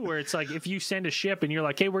thing too, where it's like if you send a ship and you're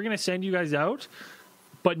like, hey, we're gonna send you guys out,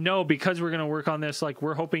 but no, because we're gonna work on this, like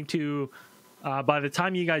we're hoping to. By the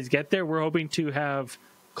time you guys get there, we're hoping to have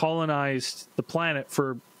colonized the planet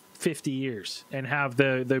for 50 years and have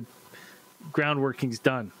the ground workings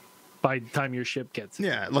done by the time your ship gets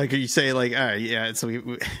there. Yeah, like you say, like, so we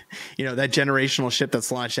that generational ship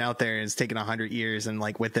that's launched out there is taking 100 years, and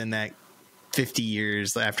like within that 50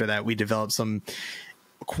 years after that, we develop some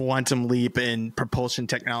quantum leap in propulsion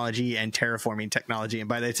technology and terraforming technology, and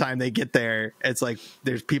by the time they get there, it's like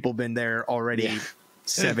there's people been there already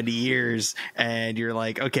 70 years, and you're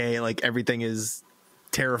like, okay, like everything is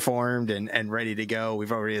terraformed and ready to go.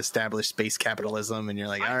 We've already established space capitalism, and you're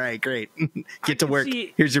like, all right, great. Get to work.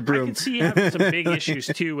 Here's your broom. I can see having some big issues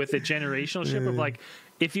too with the generational ship of like,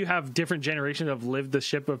 if you have different generations of lived the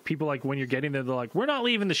ship of people, like when you're getting there, they're like, we're not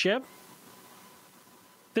leaving the ship.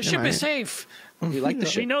 The ship is safe. We like the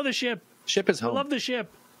ship. We know the ship. Ship is home. I love the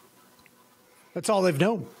ship. That's all they've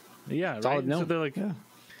known. Yeah, that's all they've known. So they're like,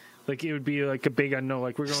 like it would be like a big unknown.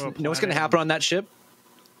 Like we're going. You know what's going to happen on that ship?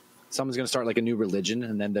 Someone's going to start like a new religion,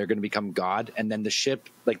 and then they're going to become God. And then the ship,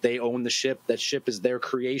 like they own the ship. That ship is their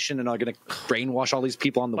creation, and are going to brainwash all these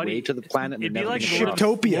people on the way to the planet. It'd be like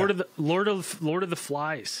Shiptopia. Lord of the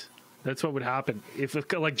Flies. That's what would happen if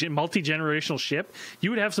like multi-generational ship.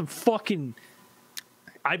 You would have some fucking.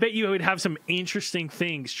 I bet you would have some interesting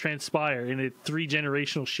things transpire in a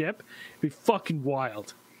 3-generational ship. It'd be fucking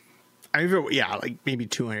wild. I mean, like maybe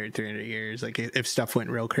 200, 300 years. Like if stuff went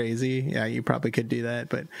real crazy, you probably could do that.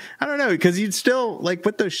 But I don't know, because you'd still like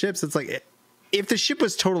with those ships. It's like if the ship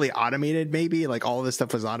was totally automated, maybe like all of this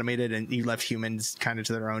stuff was automated, and you left humans kind of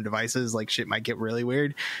to their own devices, like shit might get really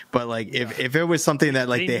weird. But like if it was something that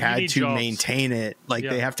like they had to maintain it, like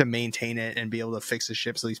they have to maintain it and be able to fix the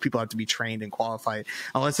ship. So these people have to be trained and qualified,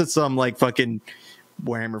 unless it's some like fucking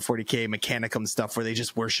Warhammer 40k Mechanicum stuff where they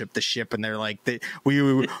just worship the ship, and they're like,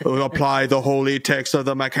 we apply the holy text of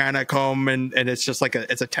the Mechanicum, and it's just like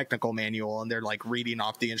it's a technical manual, and they're like reading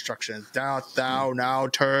off the instructions. Thou now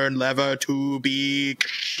turn lever to be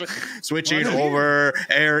switching over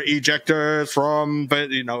air ejectors from,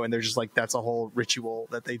 and they're just like, that's a whole ritual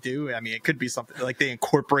that they do. I mean, it could be something like they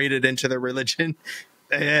incorporate it into their religion.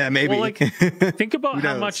 Yeah, maybe. Well, like, think about Who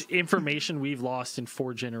how knows? much information we've lost in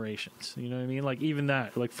 4 generations. You know what I mean? Like, even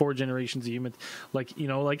that, like 4 generations of humans, like, you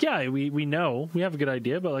know, like, yeah, we know, we have a good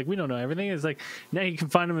idea, but like, we don't know everything. It's like, now you can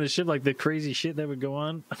find them in the shit, like the crazy shit that would go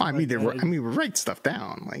on. I mean, we write stuff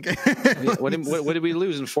down. Like, What did we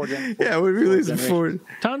lose in 4 generations? yeah, what did we lose in 4?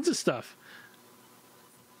 Tons of stuff.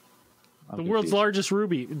 The world's largest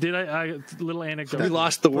ruby. Did I little anecdote. We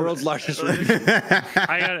lost the world's largest ruby.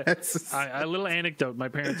 I got a little anecdote. My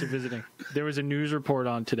parents are visiting. There was a news report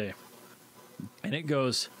on today, and it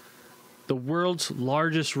goes, the world's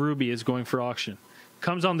largest ruby is going for auction.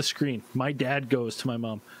 Comes on the screen. My dad goes to my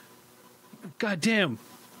mom, God damn,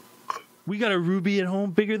 we got a ruby at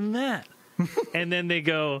home bigger than that. And then they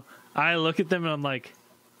go, I look at them and I'm like,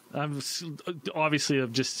 I'm obviously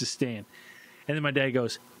of just disdain. And then my dad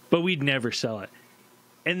goes, but we'd never sell it.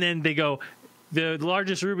 And then they go, the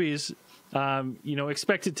largest rubies,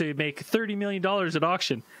 expected to make $30 million at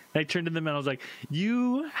auction. And I turned to them and I was like,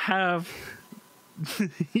 you're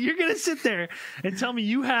going to sit there and tell me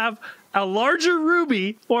you have a larger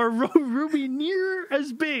ruby or a ruby near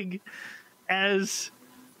as big as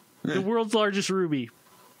the world's largest ruby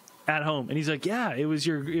at home. And he's like, yeah, it was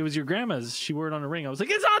your grandma's. She wore it on a ring. I was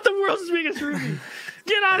like, it's not the world's biggest ruby.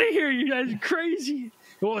 Get out of here. You guys are crazy.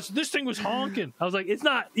 Well, this thing was honking. I was like, it's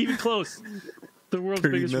not even close. The world's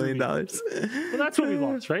biggest $30 million. Well, that's what we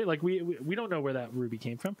lost, right? Like we don't know where that ruby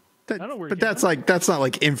came from. I don't know where. But that's like, that's not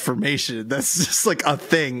like information. That's just like a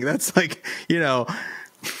thing. That's like,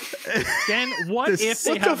 Then what if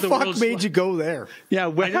they What have the the fuck world's made you go there?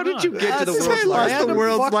 Yeah, how did you get to the world's largest? the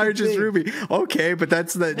world's fucking largest thing. ruby. Okay, but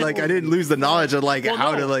that's the like I didn't lose the knowledge of like Well,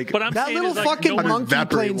 how no, to like. but I'm That saying little is, like, fucking no one- monkey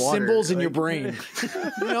evaporate playing water. symbols in your Like- brain.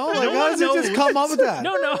 How one does it just knows. come up with that?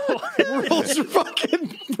 No. World's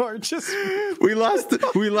fucking largest. we lost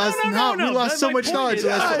no. we lost That's so my much point knowledge. is-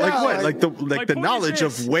 Like yeah, what? like- Like the point is knowledge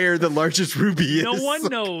this. of where the largest ruby is. No one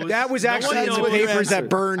knows. That was No actually one in the knows. papers that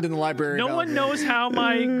burned in the library. No of one Albuquerque. knows how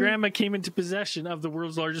my grandma came into possession of the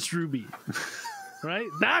world's largest ruby. Right?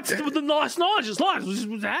 That's the lost knowledge is lost.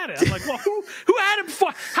 Who's had it? I'm like, well, who had it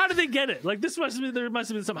before? How did they get it? Like, there must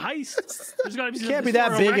have been some heist. There's got to be some Can't be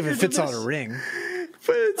that big if it records fits of on a this. ring.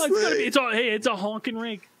 But it's It's a honking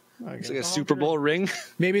ring. It's like a Super Bowl ring.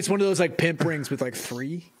 Maybe it's one of those like pimp rings with like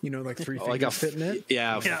 3, like 3 fingers Like a fit in it.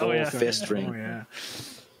 Yeah, Yeah, full oh, yeah. fist ring. Oh yeah.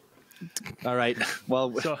 All right.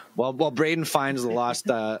 Well, So- while Braden finds the lost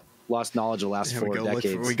knowledge of the last 4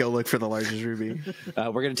 decades, we go look for the largest ruby.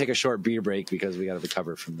 we're going to take a short beer break because we got to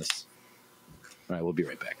recover from this. All right, we'll be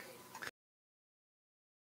right back.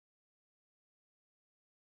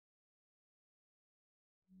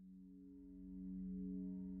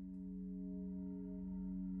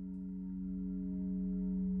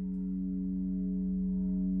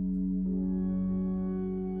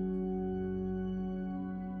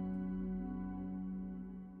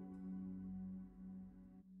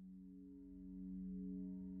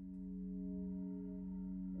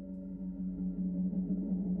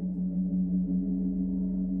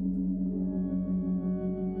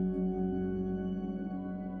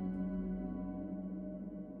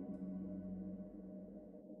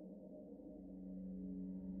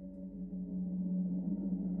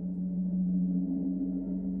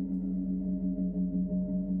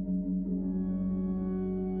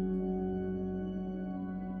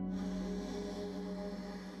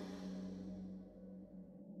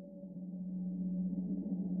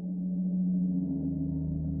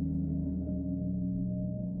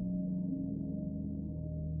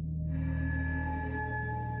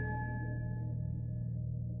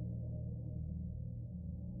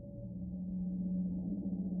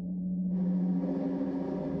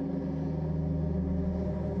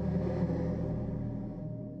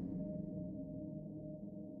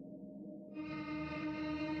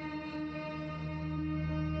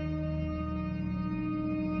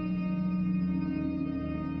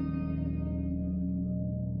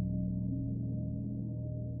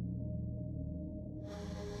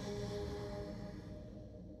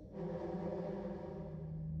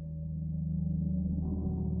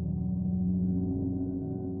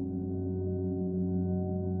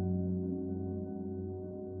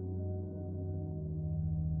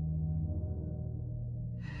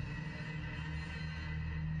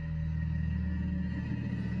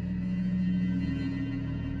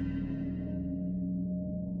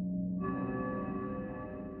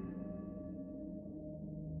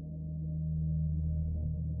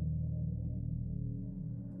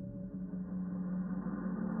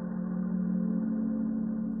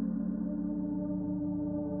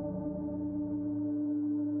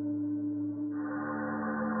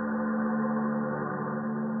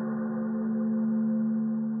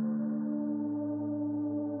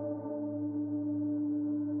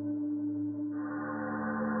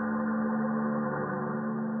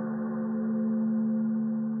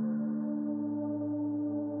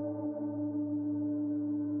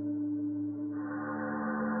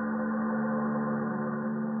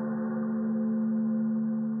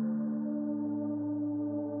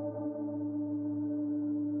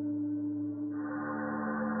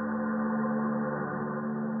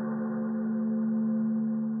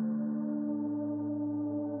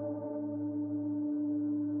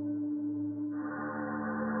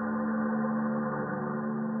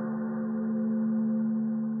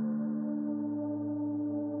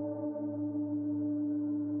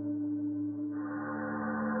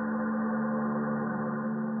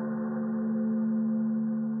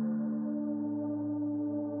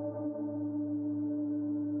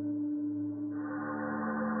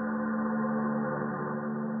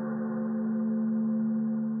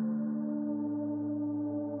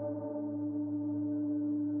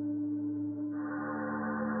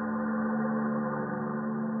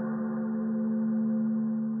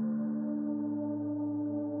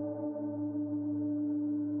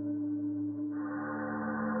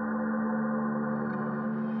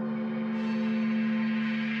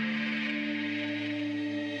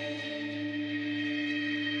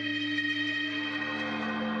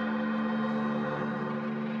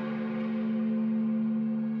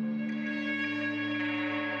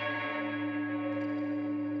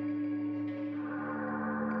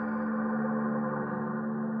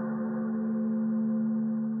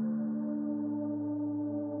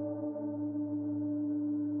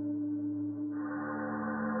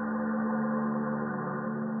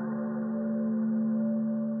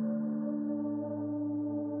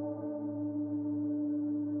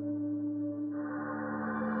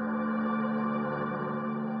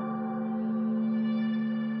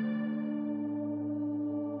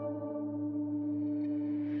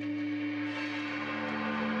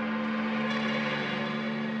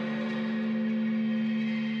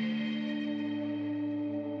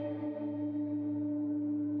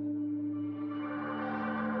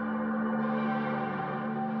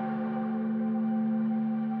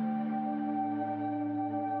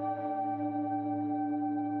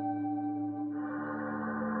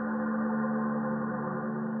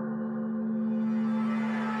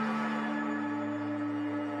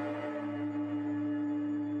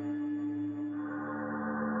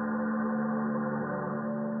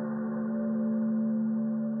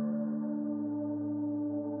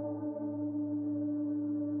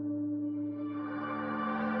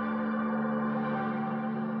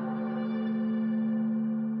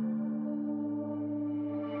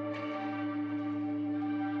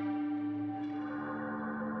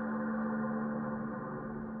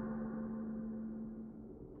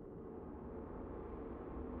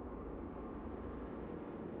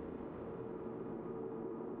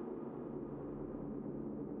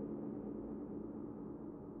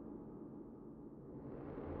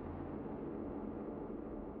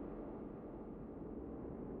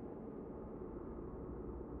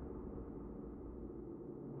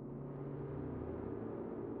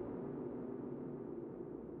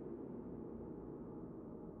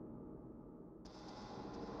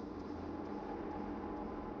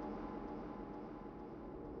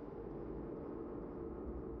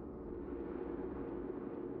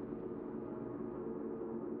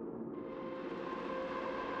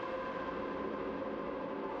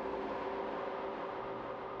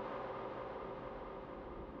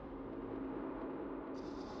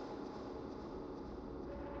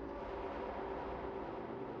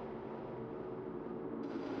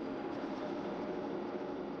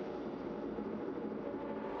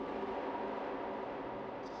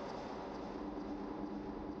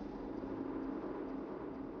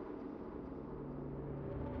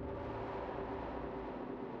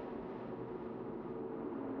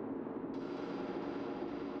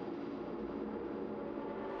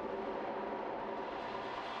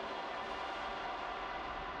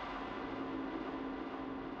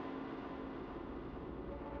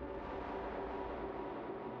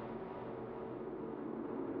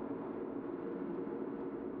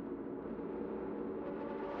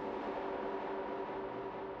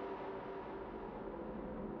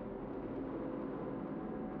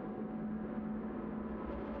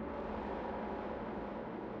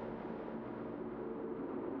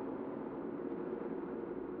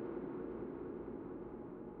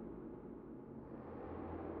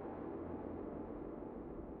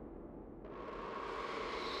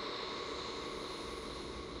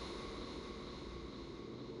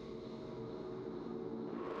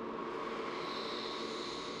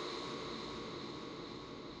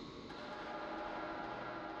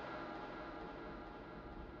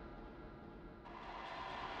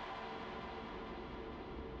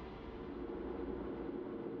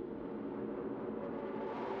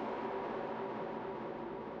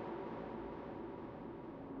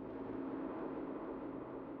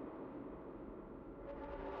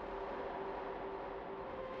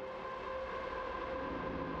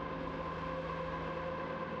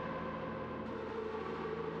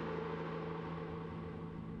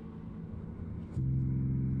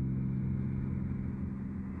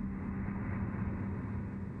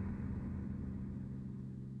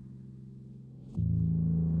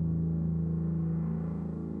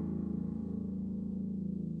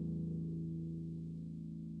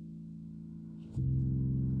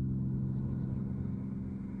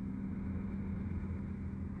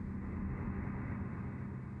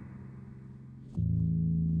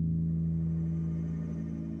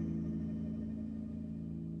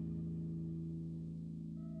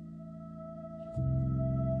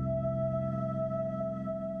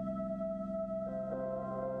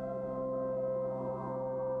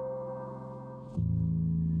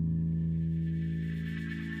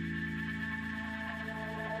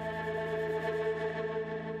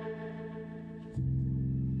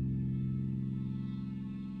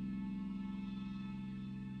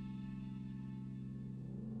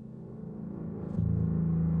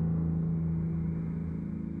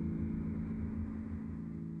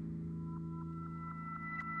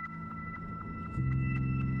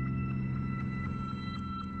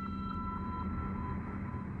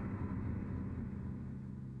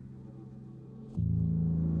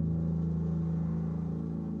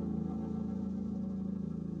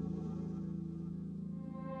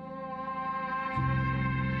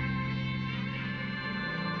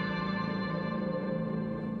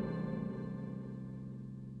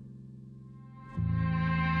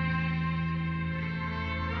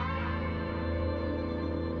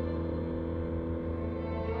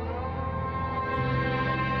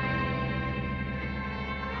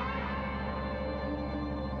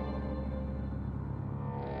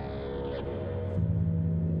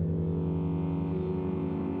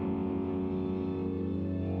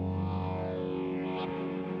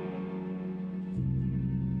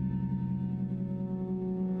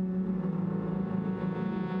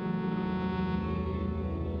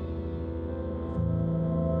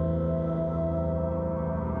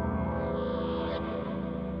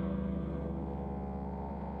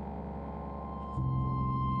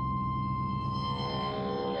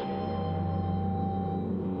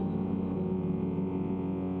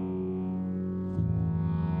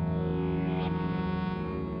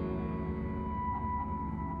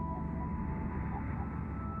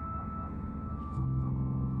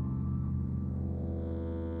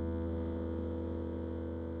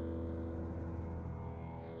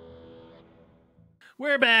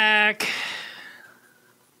 We're back.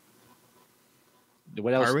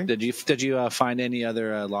 What else did you find any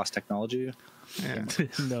other lost technology? Yeah.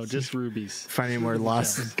 No, just rubies. Finding more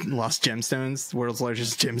lost gemstones, world's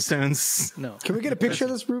largest gemstones. No. Can we get a picture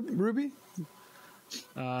of this ruby?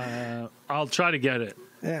 I'll try to get it.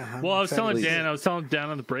 Yeah. Well, I was telling Dan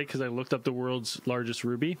on the break because I looked up the world's largest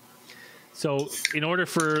ruby. So, in order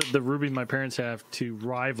for the ruby my parents have to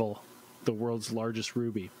rival the world's largest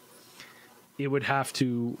ruby, it would have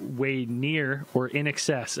to weigh near or in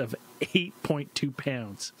excess of 8.2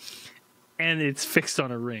 pounds. And it's fixed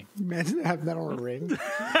on a ring. Imagine having that on a ring.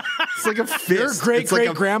 It's like a fist. Your great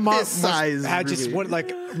grandma size had ruby. just what, like,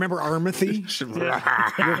 remember Armathy?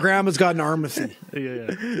 Your grandma's got an Armathy. Yeah.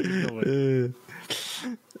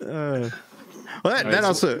 Well, that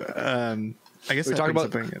also, I guess we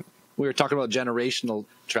were talking about generational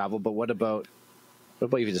travel, but what about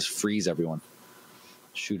if you just freeze everyone,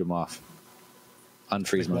 shoot them off,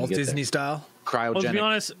 unfreeze them, Walt Disney style, cryogenic. Well, to be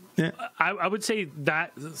honest, Yeah. I would say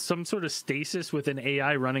that some sort of stasis with an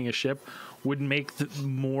AI running a ship would make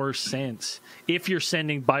more sense if you're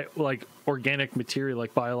sending organic material,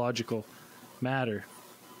 like biological matter.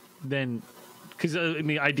 Then, because I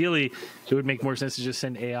mean, ideally, it would make more sense to just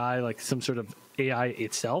send AI, like some sort of AI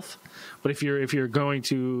itself. But if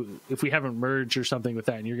we haven't merged or something with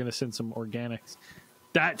that, and you're going to send some organics,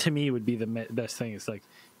 that to me would be the best thing. It's like,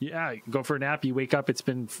 yeah, go for a nap. You wake up. It's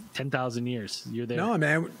been 10,000 years. You're there. No,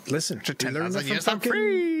 man. Listen, To you learned that 10,000 from years, I'm fucking-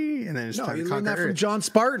 free. And then it's No, time you to learned that conquer from Earth. John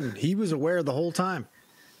Spartan. He was aware the whole time.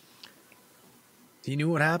 He knew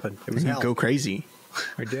what happened. It was You hell. go crazy.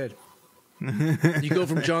 I did. You go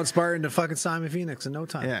from John Spartan to fucking Simon Phoenix in no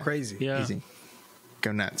time. Yeah. Crazy. Yeah. Easy.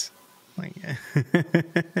 Go nuts. Like,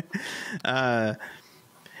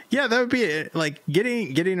 yeah, that would be it. Like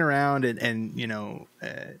getting around and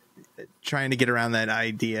trying to get around that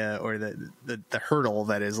idea or the hurdle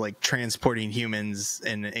that is like transporting humans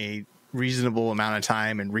in a reasonable amount of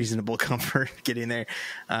time and reasonable comfort getting there.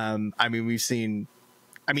 I mean,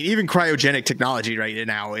 even cryogenic technology right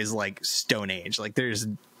now is like Stone Age. Like there's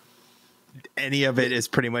any of it is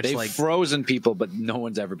pretty much They've like frozen people, but no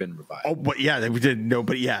one's ever been revived. Oh, but yeah, we did.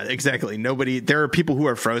 Nobody. Yeah, exactly. Nobody. There are people who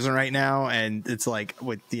are frozen right now, and it's like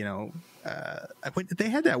with they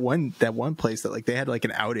had that one place that like they had like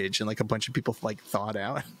an outage and like a bunch of people like thawed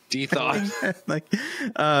out. Thawed. Like,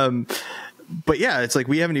 but yeah, it's like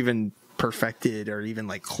we haven't even perfected or even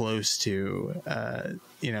like close to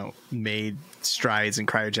made strides in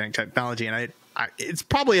cryogenic technology, and I it's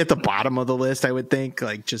probably at the bottom of the list, I would think,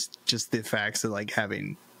 like just the facts of like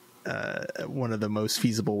having one of the most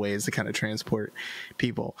feasible ways to kind of transport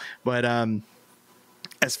people. But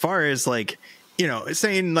as far as like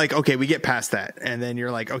saying like, okay, we get past that, and then you're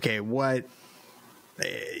like, okay, what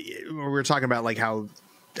we're talking about, like how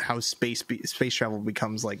space travel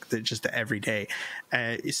becomes like just the everyday.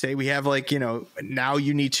 Say we have like now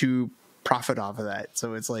you need to profit off of that.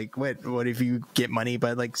 So it's like, what if you get money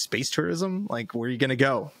by like space tourism? Like, where are you going to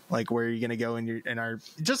go? Like, where are you going to go in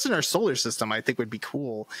our solar system? I think would be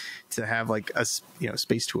cool to have like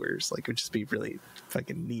space tours. Like, it would just be really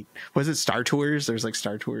fucking neat. Was it Star Tours? There's like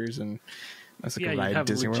Star Tours, and that's like a ride at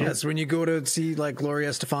Disney World. That's when you go to see like Gloria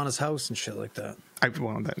Estefana's house and shit like that.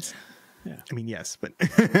 Yeah. I mean, yes, but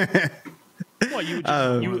Well,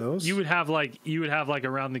 you would have like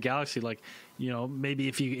around the galaxy, like maybe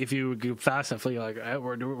if you go fast enough, like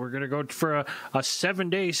we're gonna go for a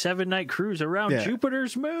 7-day 7-night cruise around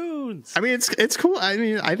Jupiter's moons. I mean, it's cool. I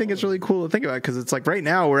mean, I think it's really cool to think about, because it's like right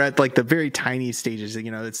now we're at like the very tiny stages.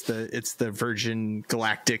 It's the Virgin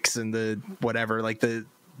Galactics and the whatever, like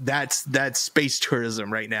that's space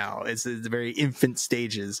tourism right now. It's the very infant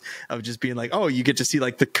stages of just being like, oh, you get to see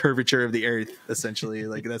like the curvature of the Earth, essentially.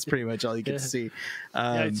 Like that's pretty much all you get to see.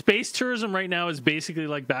 Space tourism right now is basically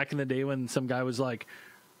like back in the day when some guy was like,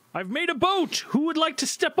 I've made a boat. Who would like to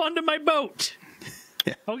step onto my boat?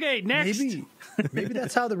 Yeah. Okay, next. Maybe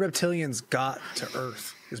that's how the reptilians got to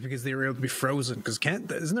Earth, is because they were able to be frozen. Because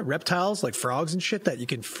isn't there reptiles like frogs and shit that you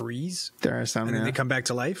can freeze? There are some, and then they come back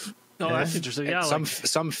to life. Oh, that's interesting. Yeah, some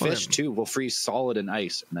fish too will freeze solid in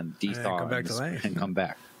ice and then dethaw come back to life. and come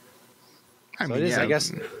back. I mean, it is, I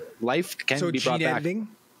guess life can be brought gene editing, back.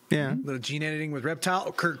 Yeah, little gene editing with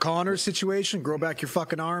reptile. Kurt Connors situation. Grow back your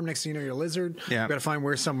fucking arm. Next thing you know, you're a lizard. Yeah, you got to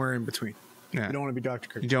find somewhere in between. Yeah, you don't want to be Dr.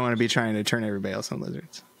 Kurt. You don't want to be trying to turn everybody else into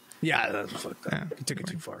lizards. Yeah, that's fucked up. Yeah. He took it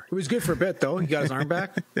too far. It was good for a bit though. He got his arm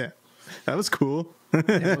back. Yeah, that was cool.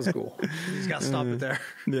 It was cool. He's got to stop it there.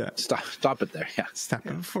 Yeah, stop it there. Yeah, stop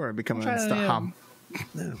it before I become a genocidal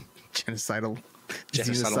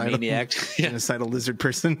maniac, genocidal lizard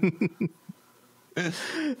person. I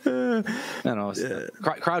don't know.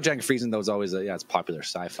 Cryogenic freezing though is always it's popular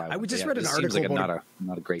sci-fi. I just one, read an article like about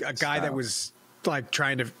not a great guy style. that was like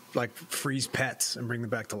trying to like freeze pets and bring them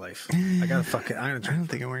back to life. I gotta fucking. I don't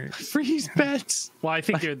think it works. Freeze pets. Well, I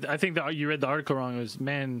think you read the article wrong. It was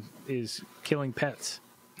man is killing pets.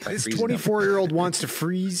 This 24-year-old wants to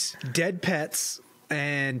freeze dead pets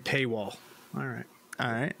and paywall. All right.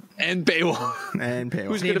 And paywall.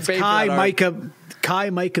 Who's going to pay for that? Kai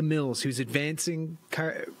Micah Mills, who's advancing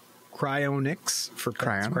cryonics for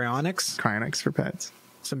pets. Cryonics for pets.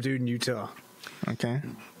 Some dude in Utah. Okay.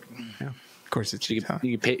 Yeah. Of course, it's Utah.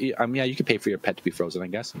 You pay. You could pay for your pet to be frozen, I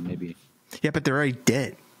guess. And maybe. Yeah, but they're already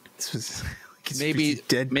dead. This was maybe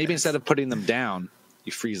dead. Maybe instead of putting them down,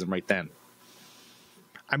 you freeze them right then.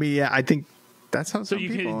 I mean, yeah, I think that's how. So you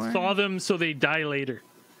can thaw them so they die later.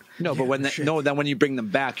 No, but then when you bring them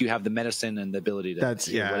back, you have the medicine and the ability to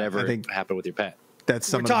whatever happened with your pet. That's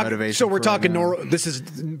some of the motivation. So we're talking Nora. This is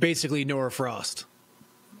basically Nora Frost.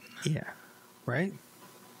 Yeah. Right.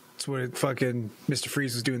 That's what fucking Mr.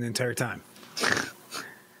 Freeze was doing the entire time.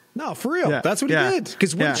 No, for real. Yeah. That's what he did.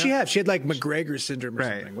 Because what did she have? She had like McGregor syndrome or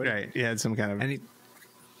something. Right. He had some kind of.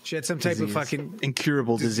 She had some type of fucking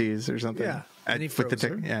incurable disease or something. Yeah. And he froze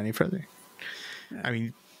her. Yeah, and he froze her. Yeah. I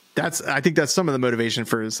mean, I think that's some of the motivation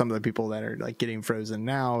for some of the people that are like getting frozen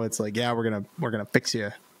now. It's like, yeah, we're gonna fix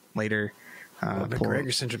you later.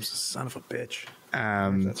 McGregor syndrome's a son of a bitch.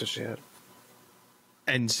 That's what she had.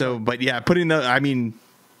 And so, but yeah,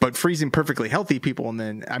 but freezing perfectly healthy people, and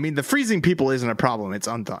then the freezing people isn't a problem. It's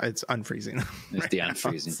unfreezing. It's the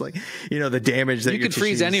unfreezing. It's like the damage that you can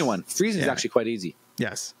freeze anyone. Freezing is actually quite easy.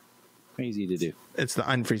 Yes. Easy to do. It's the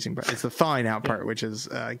unfreezing part. It's the thawing out part, which is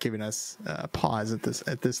giving us a pause at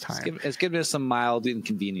this time. It's giving us some mild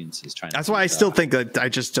inconveniences. That's why I still think that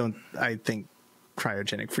I think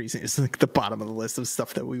cryogenic freezing is like the bottom of the list of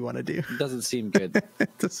stuff that we want to do. It doesn't seem good.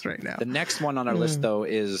 Just right now. The next one on our list, though,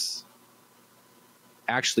 is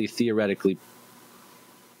actually theoretically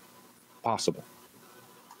possible.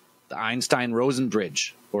 The Einstein-Rosen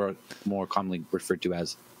bridge, or more commonly referred to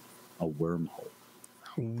as a wormhole.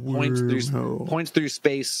 Points through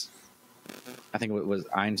space. I think it was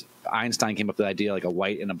Einstein came up with the idea like a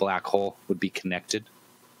white and a black hole would be connected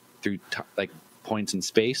through like points in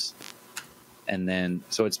space, and then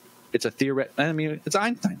so it's a theory. I mean, it's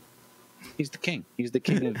Einstein. He's the king. He's the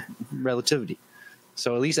king of relativity.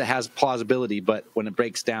 So at least it has plausibility. But when it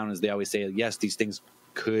breaks down, as they always say, yes, these things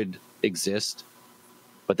could exist,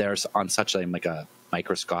 but they're on such a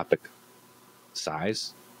microscopic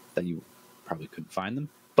size that you probably couldn't find them.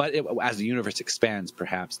 But as the universe expands,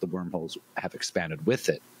 perhaps the wormholes have expanded with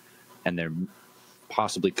it, and there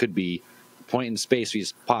possibly could be a point in space where you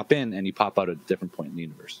just pop in and you pop out at a different point in the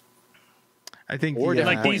universe. I think,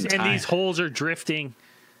 these holes are drifting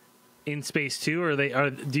in space too, or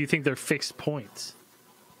do you think they're fixed points?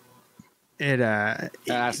 We got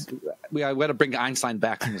to bring Einstein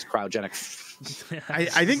back from this cryogenic.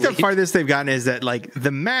 I think the farthest they've gotten is that like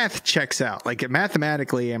the math checks out. Like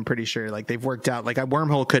mathematically, I'm pretty sure like they've worked out like a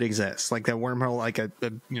wormhole could exist. Like that wormhole, like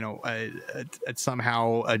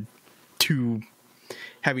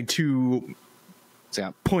having two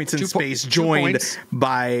points in space joined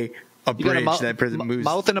by a bridge that moves.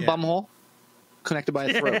 Mouth and a bumhole connected by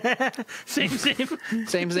a throat.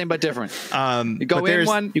 same but different. You go in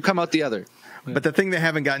one, you come out the other. But the thing they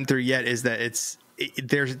haven't gotten through yet is that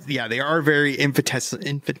they are very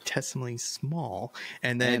infinitesimally small,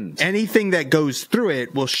 and then anything that goes through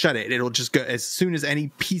it will shut it. It'll just go as soon as any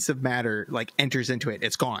piece of matter like enters into it,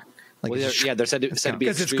 it's gone. Like they're said to be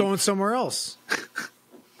because it's going somewhere else.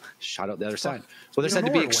 Shot out the other side. Well, they're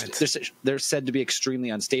said to be extremely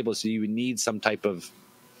unstable, so you would need some type of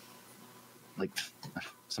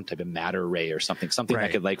matter ray or something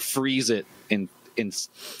that could like freeze it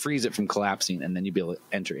freeze it from collapsing, and then you'd be able to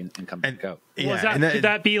enter in and come back out. Yeah, could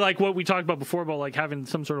that be like what we talked about before about like having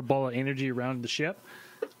some sort of ball of energy around the ship?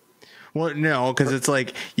 Well, no, because it's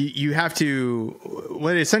like you have to.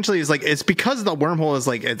 What it essentially is like, it's because the wormhole is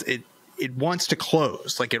like it wants to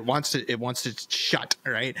close, like it wants to shut,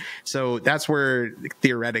 right? So that's where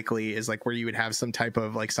theoretically is like where you would have some type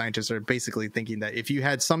of like scientists are basically thinking that if you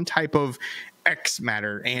had some type of X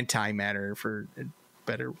matter, antimatter for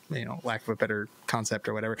better, lack of a better concept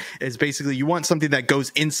or whatever, is basically you want something that goes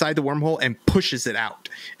inside the wormhole and pushes it out,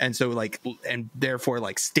 and so and therefore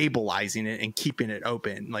like stabilizing it and keeping it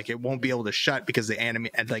open, like it won't be able to shut because the anime,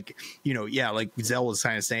 like like Zell was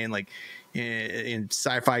kind of saying, like in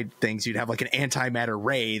sci-fi things you'd have like an antimatter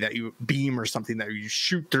ray that you beam or something that you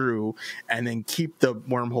shoot through and then keep the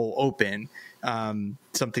wormhole open,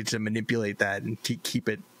 something to manipulate that and keep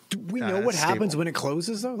it Do we know what happens when it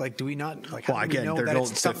closes, though? Like, do we not? Like, well, again, they're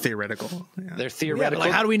theoretical. Yeah. They're theoretical.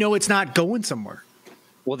 Like, how do we know it's not going somewhere?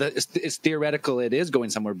 Well, it's theoretical. It is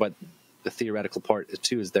going somewhere, but the theoretical part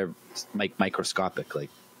too is they're like microscopic,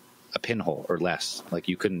 like a pinhole or less. Like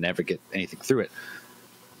you couldn't never get anything through it.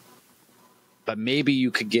 But maybe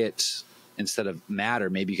you could get, instead of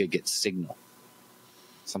matter, maybe you could get signal,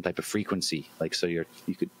 some type of frequency. Like so, you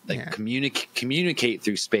could like communicate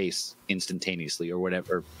through space instantaneously or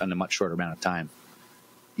whatever in a much shorter amount of time,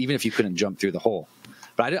 even if you couldn't jump through the hole.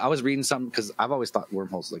 But I was reading something because I've always thought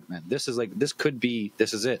wormholes like, man, this is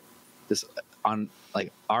it. This on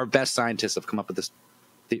like our best scientists have come up with this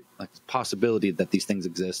possibility that these things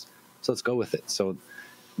exist. So let's go with it. So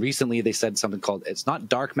recently they said something called, it's not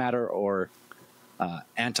dark matter or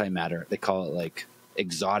antimatter. They call it like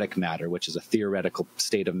exotic matter, which is a theoretical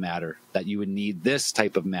state of matter that you would need this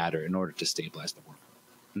type of matter in order to stabilize the wormhole.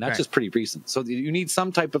 And that's just pretty recent. So you need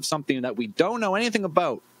some type of something that we don't know anything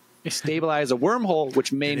about. Stabilize a wormhole,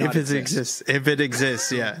 which may not exist. If it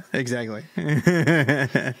exists, yeah, exactly.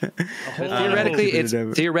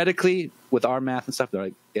 Theoretically, with our math and stuff, they're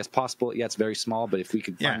like, it's possible. Yeah, it's very small, but if we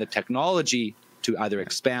could find the technology to either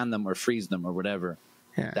expand them or freeze them or whatever,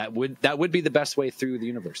 that would be the best way through the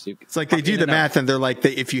universe. It's like they do the math and they're like,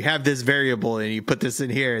 if you have this variable and you put this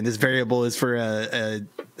in here, and this variable is for a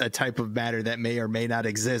type of matter that may or may not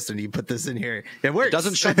exist, and you put this in here, it works. It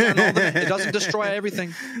doesn't shut down it doesn't destroy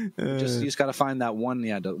everything. You just got to find that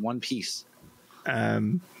one piece.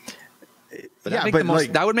 But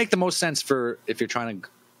that would make the most sense for if you're trying to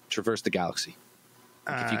traverse the galaxy.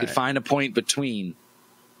 Like if you could find a point between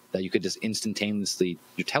that you could just instantaneously,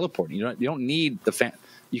 you're teleporting. You don't need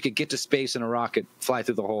you could get to space in a rocket, fly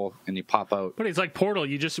through the hole, and you pop out. But it's like Portal.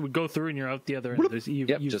 You just would go through and you're out the other end.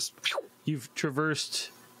 You've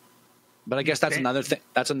traversed. But I guess that's another thing.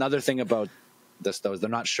 That's another thing about this, though, is they're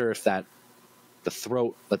not sure if the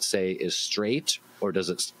throat, let's say, is straight, or does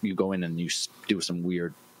it? You go in and you do some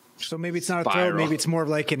weird. So maybe it's not a throat. Maybe it's more of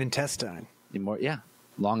like an intestine.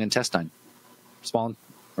 Long intestine, small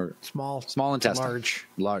intestine,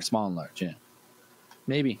 small and large. Yeah,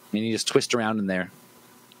 maybe. And you just twist around in there.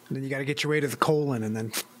 And then you got to get your way to the colon, and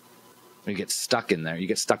then you get stuck in there. You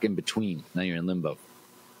get stuck in between. Now you're in limbo.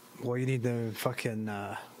 Well, you need the fucking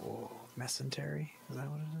mesentery. Is that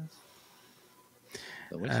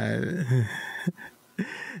what it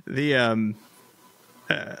is?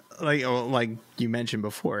 Like you mentioned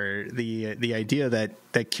before, the idea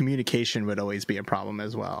that communication would always be a problem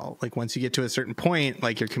as well. Like once you get to a certain point,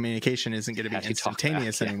 like your communication isn't going to be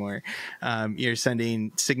instantaneous anymore. You're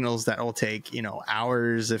sending signals that will take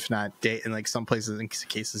hours, if not days. And like some places, in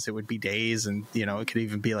cases, it would be days, and it could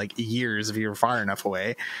even be like years if you're far enough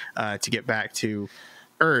away to get back to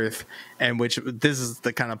Earth. And this is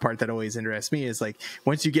the kind of part that always interests me, is like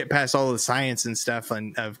once you get past all the science and stuff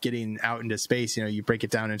and of getting out into space, you break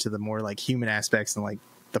it down into the more like human aspects and like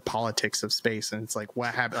the politics of space. And it's like,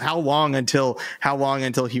 what happened? How long until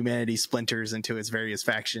humanity splinters into its various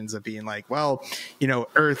factions of being like, well,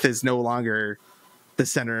 Earth is no longer the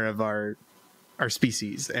center of our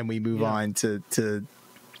species, and we move on to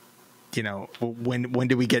when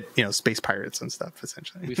do we get space pirates and stuff?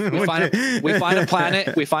 Essentially, we find a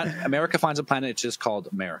planet. America finds a planet. It's just called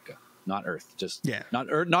America, not Earth. Not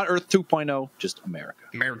Earth 2.0. Just America.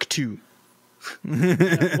 America 2.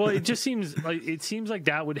 Well, it just seems like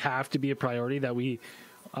that would have to be a priority that we.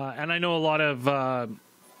 And I know a lot of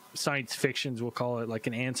science fictions will call it like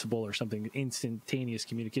an Ansible or something, instantaneous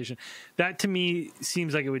communication. That to me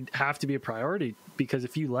seems like it would have to be a priority, because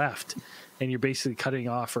if you left and you're basically cutting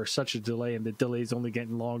off for such a delay, and the delay is only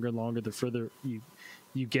getting longer and longer the further you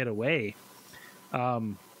get away, at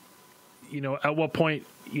what point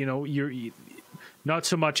you're not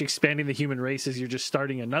so much expanding the human race as you're just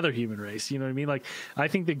starting another human race. You know what I mean? Like, I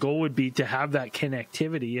think the goal would be to have that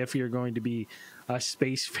connectivity if you're going to be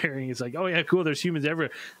spacefaring. It's like, oh yeah, cool, there's humans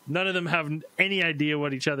everywhere. None of them have any idea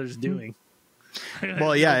what each other's doing.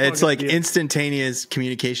 Well, yeah, it's like instantaneous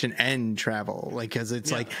communication and travel. Like, because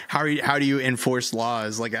it's like, how do you enforce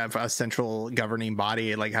laws? Like, a central governing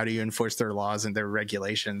body, like, how do you enforce their laws and their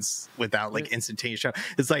regulations without like instantaneous travel?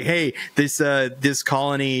 It's like, hey, this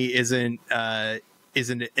colony isn't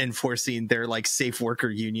enforcing their like safe worker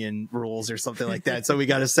union rules or something like that. So we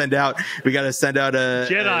got to send out a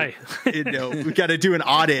Jedi. We got to do an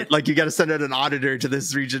audit. Like, you got to send out an auditor to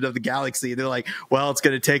this region of the galaxy. They're like, well, it's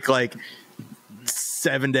going to take like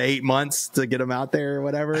 7 to 8 months to get them out there or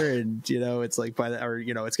whatever. And it's like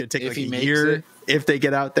it's going to take like a year if they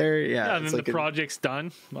get out there. Yeah. And then the project's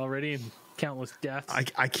done already and countless deaths.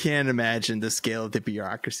 I can't imagine the scale of the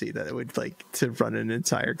bureaucracy that it would like to run an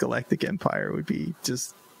entire galactic empire would be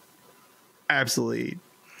just absolutely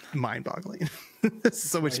mind-boggling.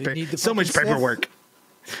 so much fucking paperwork.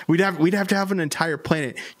 We'd have to have an entire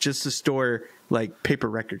planet just to store like paper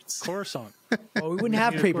records. Coruscant. Well, we wouldn't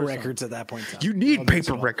have paper records at that point in time. You need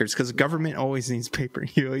paper records because the government always needs paper.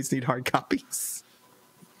 You always need hard copies.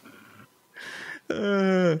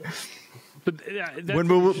 But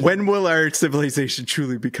when will our civilization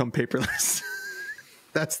truly become paperless?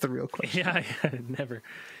 That's the real question. Yeah, never.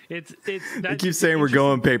 It's they keep saying we're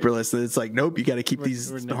going paperless, and it's like, nope. You got to keep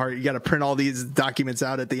these hard. You got to print all these documents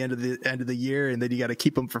out at the end of the year, and then you got to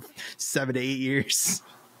keep them for 7 to 8 years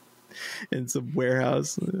in some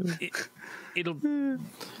warehouse. It'll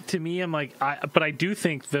to me. I'm like, but I do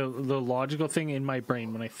think the logical thing in my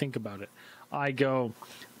brain when I think about it, I go,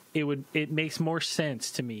 it makes more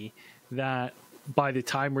sense to me that by the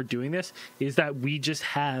time we're doing this is that we just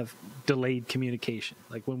have delayed communication.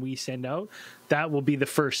 Like when we send out, that will be the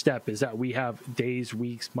first step, is that we have days,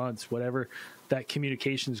 weeks, months, whatever that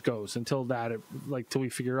communications goes until that, like till we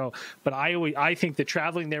figure out. But I think the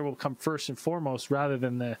traveling there will come first and foremost rather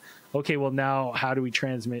than okay, well now how do we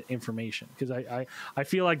transmit information? Because I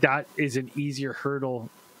feel like that is an easier hurdle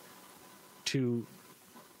to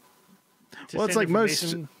well, it's like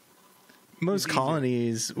most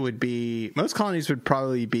colonies would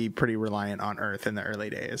probably be pretty reliant on Earth in the early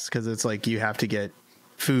days, because it's like you have to get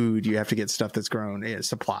food, you have to get stuff that's grown,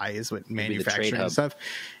 supplies with manufacturing and stuff.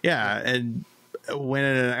 Yeah, and when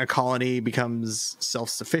a colony becomes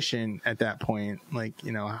self-sufficient at that point, like,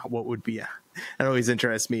 you know, what would be that always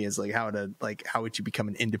interests me is like how would you become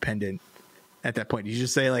an independent at that point? You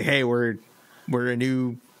just say like, hey, we're a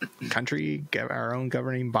new country, get our own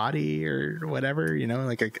governing body or whatever, you know,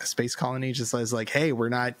 like a space colony just says like, hey, we're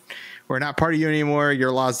not part of you anymore,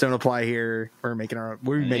 your laws don't apply here, we're making our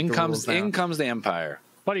in comes the empire,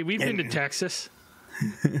 buddy. We've been to Texas.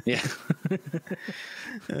 Yeah.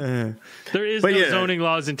 There is no zoning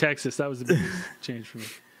laws in Texas. That was a big change for me.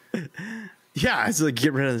 Yeah, it's like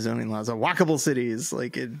get rid of the zoning laws. Walkable cities,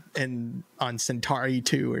 like on Centauri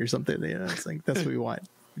 2 or something. You know, it's like that's what we want.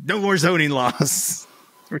 No more zoning laws.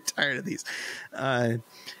 We're tired of these. Yeah,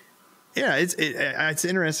 it's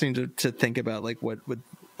interesting to think about like what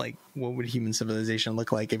would human civilization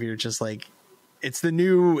look like if you're just like it's the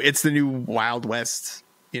new Wild West,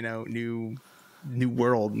 you know, new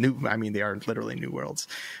world. I mean, they are literally new worlds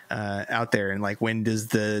out there. And like, when does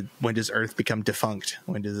Earth become defunct?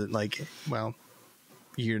 When does it like, well,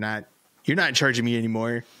 you're not in charge of me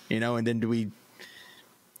anymore, you know? And then do you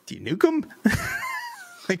nuke them?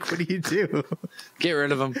 Like, what do you do? Get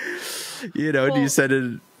rid of them. You know, do you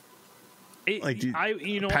send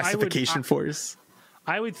pacification force?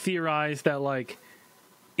 I would theorize that like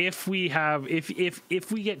if we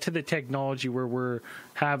get to the technology where we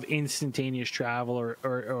have instantaneous travel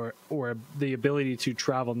or the ability to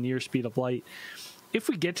travel near speed of light, if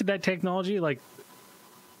we get to that technology, like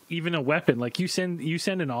even a weapon, like you send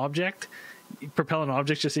an object. Propel an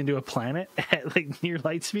object just into a planet at like near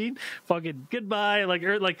light speed, fucking goodbye. Like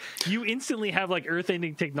Earth, like you instantly have like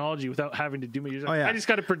Earth-ending technology without having to do it. Like, I just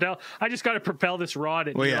got to propel this rod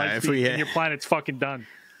at near light speed, and your planet's fucking done.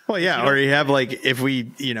 Well, yeah, or you have like if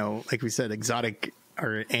we, you know, like we said, exotic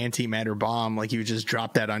or antimatter bomb, like you would just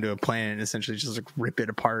drop that onto a planet and essentially just like rip it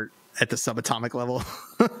apart at the subatomic level,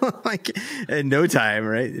 like in no time,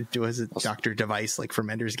 right? It was a Dr. Device, like from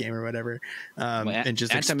Ender's Game or whatever, and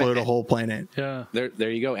just explode a whole planet. Yeah, there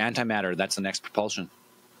you go. Antimatter. That's the next propulsion.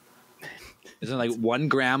 Isn't like 1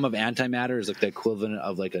 gram of antimatter is like the equivalent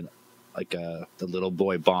of the little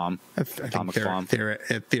boy bomb, atomic bomb.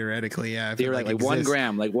 Theoretically, yeah. Theoretically, like 1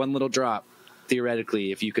 gram, like one little drop.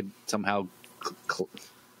 Theoretically, if you could somehow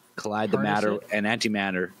collide the matter and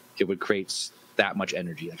antimatter, it would create that much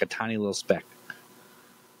energy, like a tiny little speck.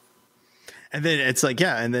 And then it's like,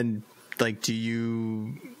 yeah, and then like, do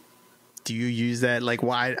you use that? Like,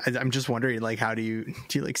 why? I'm just wondering, like, how do you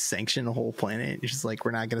like sanction a whole planet? You're just like,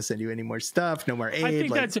 we're not going to send you any more stuff, no more aid.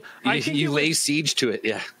 I think you lay siege to it.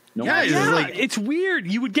 Yeah. It's weird.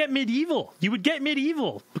 You would get medieval.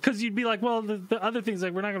 Because you'd be like, well, the other things,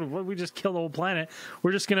 like, we just kill the whole planet.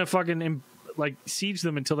 We're just gonna fucking like siege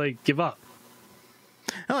them until they give up.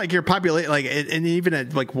 Like your population, like, and even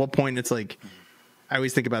at like what point it's like, I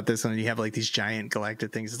always think about this when you have like these giant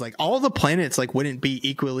galactic things. It's like all the planets like wouldn't be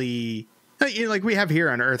equally like we have here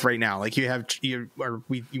on Earth right now. Like we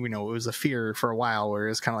know it was a fear for a while where it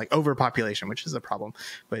was kind of like overpopulation, which is a problem,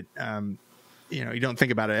 but you know, you don't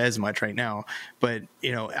think about it as much right now, but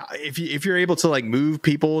you know, if you're able to like move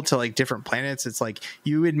people to like different planets, it's like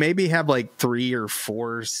you would maybe have like 3 or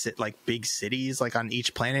 4 like big cities like on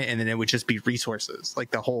each planet, and then it would just be resources.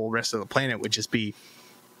 Like the whole rest of the planet would just be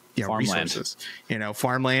Farmland. resources,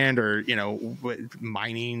 farmland or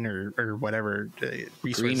mining or whatever,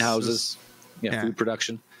 resources. Greenhouses, food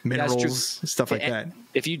production, minerals, stuff like that.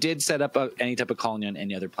 If you did set up any type of colony on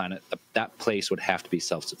any other planet, that place would have to be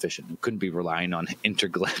self-sufficient. It couldn't be relying on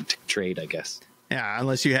intergalactic trade, I guess. Yeah,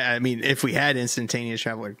 unless you had, if we had instantaneous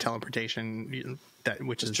travel or teleportation,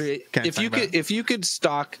 which is true. If you could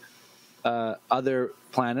stock other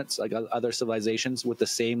planets, like other civilizations, with the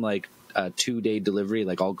same 2-day delivery,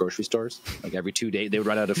 like all grocery stores, like every 2 days they would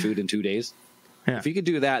run out of food in 2 days. Yeah. If you could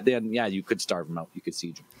do that, then you could starve them out. You could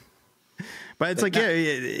siege them. But it's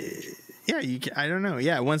I don't know.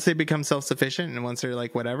 Yeah, once they become self-sufficient and once they're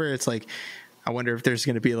whatever, it's I wonder if there's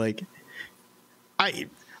going to be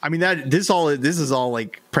this is all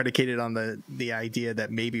predicated on the idea that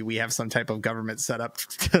maybe we have some type of government set up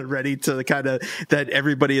ready to kind of, that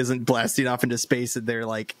everybody isn't blasting off into space and they're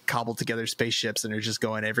cobbled together spaceships and they're just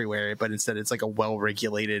going everywhere, but instead it's a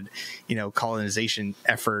well-regulated, colonization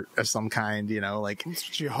effort of some kind, That's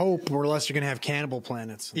what you hope, or unless you're going to have cannibal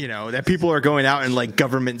planets. That people are going out and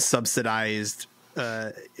government subsidized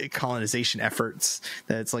colonization efforts,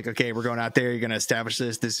 that it's okay, we're going out there, you're going to establish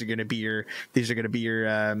these are going to be your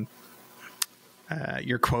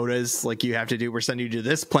quotas, you have to do, we're sending you to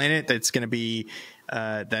this planet that's going to be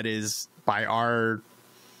that is by our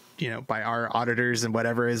auditors and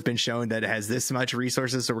whatever has been shown that it has this much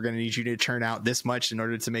resources, so we're going to need you to turn out this much in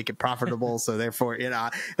order to make it profitable. So therefore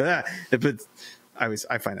but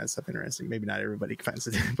I find that stuff interesting. Maybe not everybody finds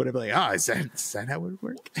it, but I'd be is that how it would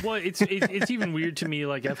work? Well, it's even weird to me,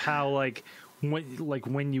 of how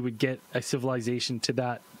when you would get a civilization to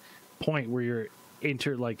that point where you're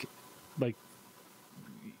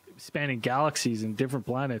spanning galaxies and different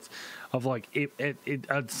planets, of it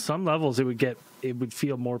at some levels it would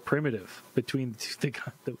feel more primitive between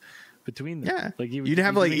them. Yeah, you'd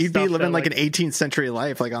have you'd be living an 18th century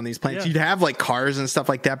life on these planets. Yeah. You'd have cars and stuff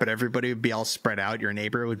like that, but everybody would be all spread out. Your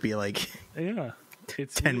neighbor would be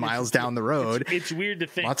it's 10 miles down the road. It's weird to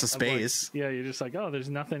think. Lots of space. You're just there's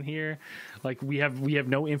nothing here. We have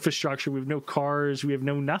no infrastructure. We have no cars. We have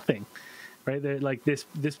no nothing. Right?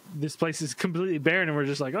 This place is completely barren, and we're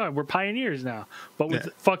just we're pioneers now, but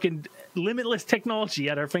with fucking limitless technology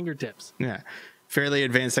at our fingertips. Yeah. Fairly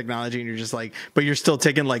advanced technology, and you're just but you're still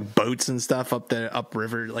taking boats and stuff up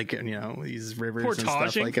river, these rivers Portaging.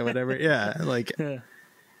 and stuff, whatever. Yeah, it'd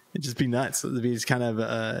just be nuts. It'd be kind of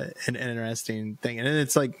an interesting thing. And then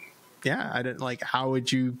it's I don't how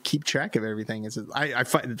would you keep track of everything? I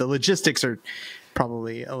find the logistics are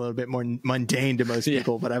probably a little bit more mundane to most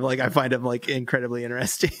people, but I find them incredibly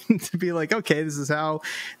interesting to be okay, this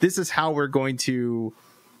is how we're going to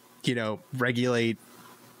regulate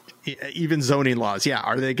even zoning laws.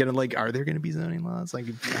 Are there going to be zoning laws?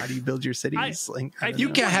 How do you build your cities? You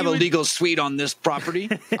can't have a legal suite on this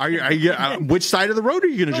property. Are you which side of the road are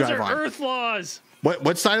you going to drive on? Earth laws.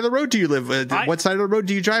 What side of the road do you live? What side of the road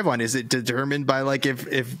do you drive on? Is it determined by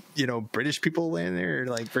if British people land there,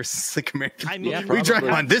 or versus American? We drive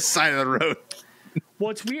on this side of the road.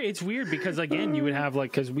 Well, it's weird. It's weird because again, you would have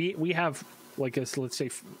because we have let's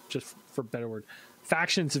say, just for better word,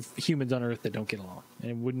 factions of humans on Earth that don't get along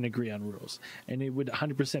and wouldn't agree on rules, and it would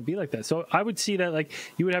 100% be like that. So I would see that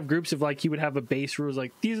you would have groups of you would have a base rules,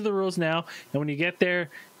 these are the rules now, and when you get there,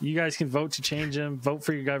 you guys can vote to change them, vote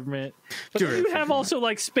for your government. But then you would have also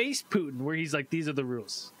Space Putin, where he's these are the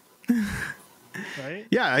rules, right?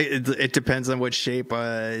 Yeah, it depends on what shape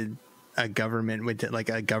a government would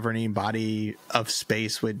a governing body of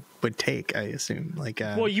space would take, I assume.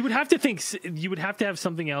 Well, you would have to think you would have to have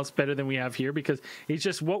something else better than we have here, because it's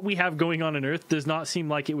just what we have going on Earth does not seem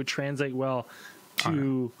like it would translate well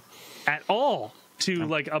to at all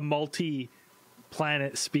to a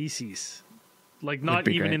multi-planet species, not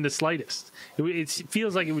even great in the slightest. It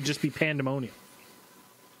feels like it would just be pandemonium.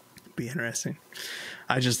 Be interesting.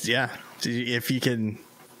 If you can,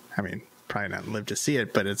 probably not live to see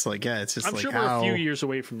it, but it's it's just I'm sure we're a few years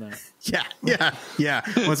away from that. Yeah.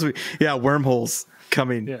 Once wormholes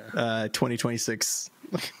coming 2026.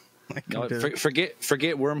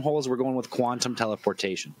 Forget wormholes. We're going with quantum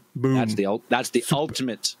teleportation. Boom. That's the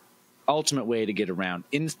ultimate way to get around.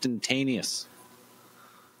 Instantaneous.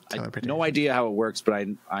 I have no idea how it works, but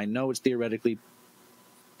I know it's theoretically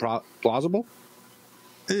plausible.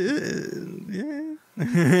 Yeah.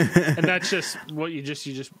 And that's just what you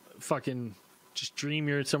just fucking just dream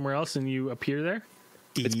you're somewhere else and you appear there.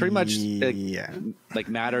 It's pretty much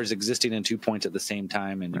matters existing in 2 points at the same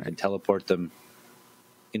time, and you can teleport them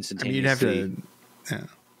instantaneously. You'd have to. Yeah.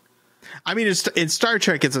 In Star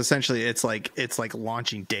Trek, it's essentially it's like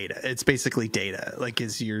launching data. It's basically data.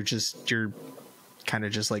 You're kind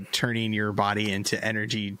of just like turning your body into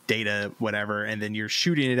energy, data, whatever, and then you're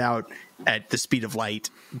shooting it out at the speed of light,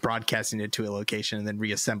 broadcasting it to a location, and then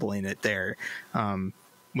reassembling it there.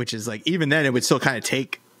 Which is like, even then it would still kind of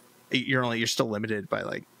take, you're still limited by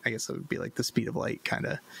like, I guess it would be like the speed of light kind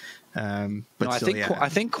of. But no, still, I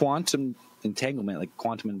think quantum entanglement, like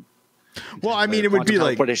quantum. Well, I mean, it would be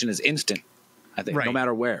like teleportation is instant. I think no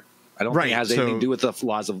matter where. I don't think it has anything to do with the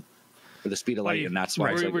laws of or the speed of light, and that's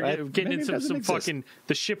why we're getting into some fucking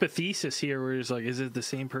the ship of Thesis here, where it's like, is it the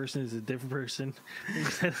same person? Is it a different person?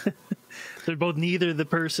 They're both neither the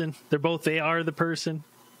person. They are the person.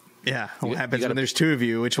 Yeah. What happens when there's two of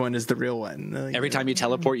you? Which one is the real one? Like, every time you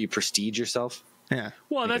teleport, you prestige yourself. Yeah.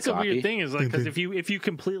 Well, that's a weird thing, is like, because if you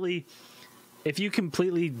completely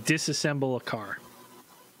disassemble a car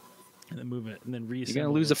and then move it and then reassemble, you're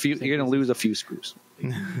gonna lose a few screws.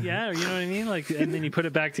 Yeah, you know what I mean? Like, and then you put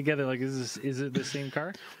it back together. Like, is it the same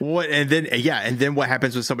car? What? And then what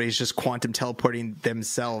happens when somebody's just quantum teleporting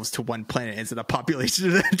themselves to one planet instead of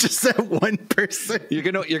population of just that one person? You're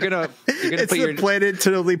gonna it's put the planet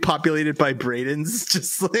totally populated by Bradens.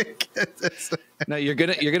 Just like no, you're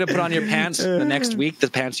gonna put on your pants the next week, the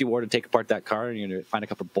pants you wore to take apart that car, and you're gonna find a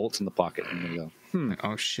couple bolts in the pocket, and you're gonna go,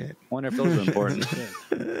 oh shit! Wonder if those are important.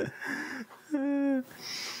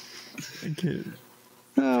 Okay.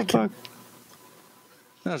 Oh fuck!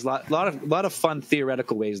 There's a lot of fun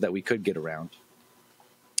theoretical ways that we could get around.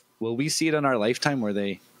 Will we see it in our lifetime where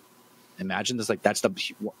they imagine this? Like, that's the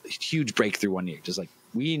huge breakthrough one year. Just like,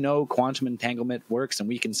 we know quantum entanglement works and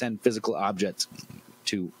we can send physical objects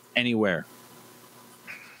to anywhere.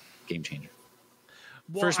 Game changer.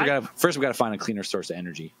 Well, first we gotta find a cleaner source of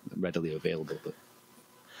energy readily available. But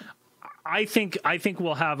I think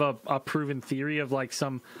we'll have a proven theory of like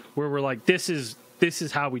some where we're like, this is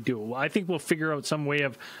how we do it. I think we'll figure out some way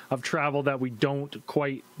of travel that we don't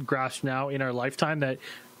quite grasp now in our lifetime that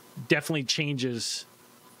definitely changes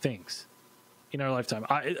things in our lifetime.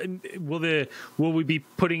 Will we be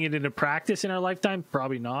putting it into practice in our lifetime?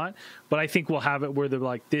 Probably not. But I think we'll have it where they're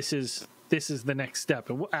like, this is the next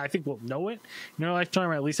step, and I think we'll know it in our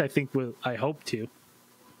lifetime, or at least I hope to.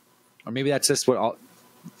 Or maybe that's just what.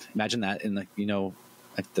 Imagine that in the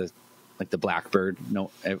Blackbird.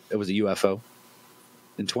 No, it was a UFO.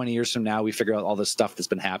 In 20 years from now, we figure out all this stuff that's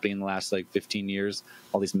been happening in the last 15 years.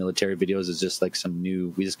 All these military videos is just like some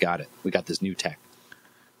new. We just got it. We got this new tech.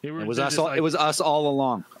 It was us all. It was us all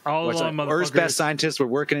along. Earth's best scientists were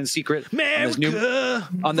working in secret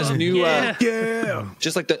on this new,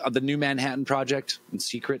 just like the new Manhattan Project in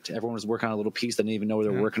secret. Everyone was working on a little piece. They didn't even know they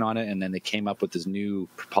were working on it, and then they came up with this new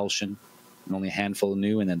propulsion, and only a handful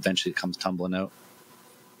knew, and then eventually it comes tumbling out.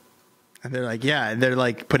 And they're like, and they're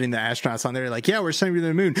like putting the astronauts on there. They're like, we're sending them to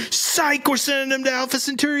the moon. Psych, we're sending them to Alpha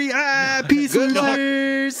Centauri. Peace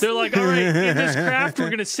losers. They're like, all right, in this craft, we're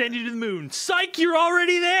going to send you to the moon. Psych, you're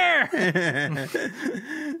already there.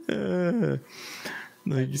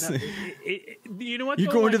 You know what?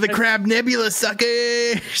 You're going to the Crab Nebula,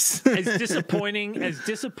 suckers. As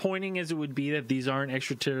disappointing as it would be that these aren't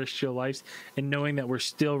extraterrestrial lives, and knowing that we're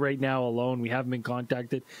still right now alone, we haven't been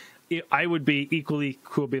contacted, I would be equally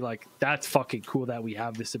cool. Be like, that's fucking cool that we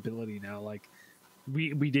have this ability now. Like,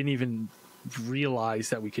 we didn't even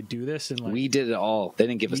realize that we could do this, and like, we did it all. They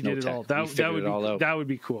didn't give us no tech. That would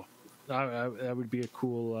be cool. That would be a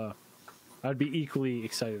cool. I'd be equally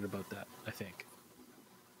excited about that, I think.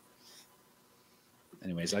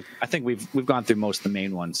 Anyways, I think we've gone through most of the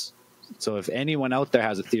main ones. So if anyone out there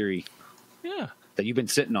has a theory, that you've been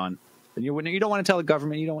sitting on, then you don't want to tell the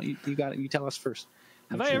government. You tell us first.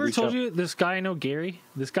 Have I ever told you this guy I know, Gary?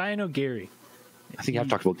 I think I've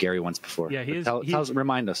talked about Gary once before. Yeah,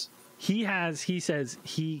 remind us. He says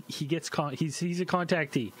he gets he's a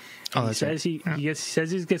contactee. Oh, he says he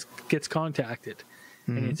gets contacted.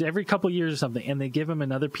 Mm-hmm. And it's every couple years or something, and they give him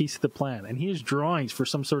another piece of the plan, and he has drawings for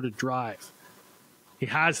some sort of drive. He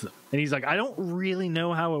has them, and he's like, I don't really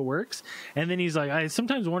know how it works. And then he's like, I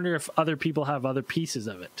sometimes wonder if other people have other pieces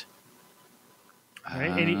of it. Right?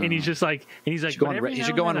 And he's just like, you should go on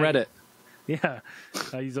Reddit.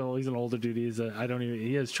 He's an older dude.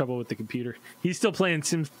 He has trouble with the computer. He's still playing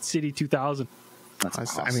SimCity 2000. That's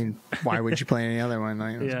awesome. I mean, why would you play any other one?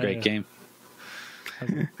 It's a great game.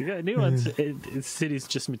 The new ones, city's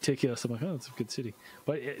just meticulous. I'm like, oh, it's a good city.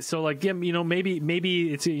 But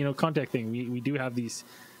maybe it's a contact thing. We do have these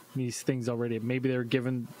things already. Maybe they're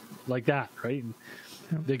given like that, right? And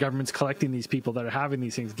the government's collecting these people that are having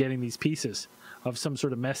these things, getting these pieces of some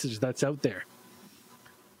sort of message that's out there.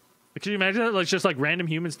 But can you imagine that? Like, just like random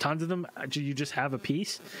humans, tons of them. You just have a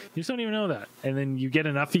piece. You just don't even know that, and then you get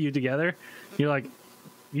enough of you together. You're like,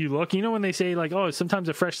 you look, when they say like, oh, sometimes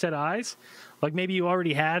a fresh set of eyes, like maybe you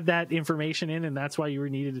already had that information in, and that's why you were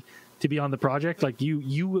needed to be on the project. Like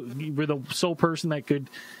you were the sole person that could,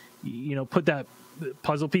 put that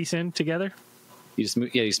puzzle piece in together. You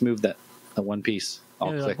just moved that one piece.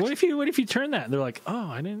 All like, what if you turn that? And they're like, oh,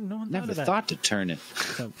 I didn't know. Never thought to turn it.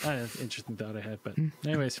 So, that's an interesting thought I had. But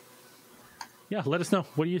anyways, yeah, let us know.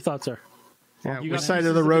 What your thoughts are. Yeah, which side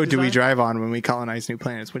of the road do we drive on when we colonize new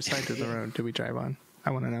planets? Which side of the road do we drive on? I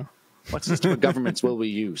want to know. What system of governments will we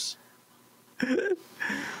use? What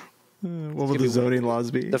will the zoning laws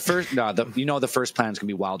be? The first planet's gonna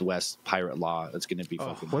be Wild West pirate law. It's gonna be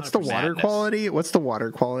fucking. What's the water quality? What's the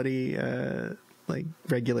water quality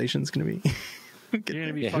regulations gonna be? You're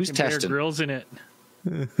gonna be who's fucking Bear testing? Grylls in it.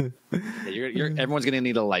 Everyone's gonna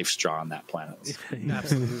need a life straw on that planet.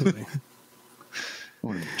 Absolutely.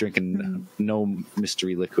 Drinking no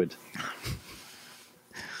mystery liquid.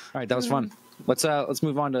 All right, that was fun. Let's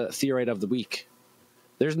move on to Theorite of the Week.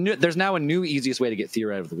 There's now a new easiest way to get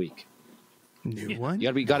Theorite of the Week. New one?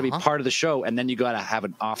 You gotta be part of the show, and then you gotta have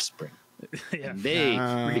an offspring. Yeah. And they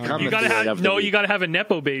become You the gotta Theorite of the have Week. you gotta have a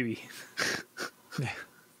nepo baby.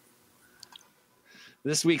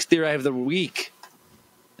 This week's Theorite of the Week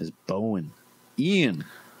is Bowen Ian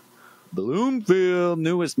Bloomfield,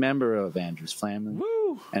 newest member of Andrew's family.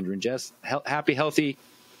 Woo! Andrew and Jess, happy, healthy,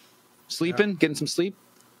 sleeping, getting some sleep.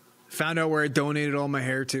 Found out where I donated all my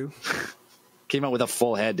hair to. Came out with a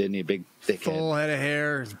full head, didn't he? Big, thick Full head. head of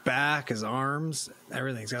hair, his back, his arms,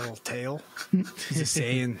 everything's got a little tail. He's just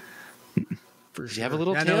saying. Does he have a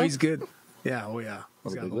little I tail? know he's good. Yeah, oh yeah.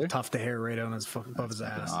 He's got a bigger? little tuft of hair right on his fucking above his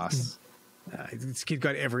ass. Awesome. This kid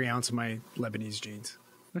got every ounce of my Lebanese genes.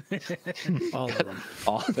 All of them.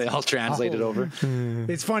 They all translated over.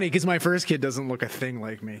 It's funny because my first kid doesn't look a thing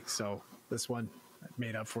like me, so this one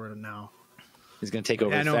made up for it now. He's going to take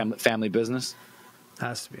over Yeah, I know. family business.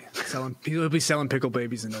 Has to be he'll be selling pickle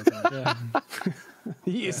babies in no time.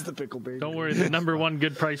 He is the pickle baby. Don't worry, the number one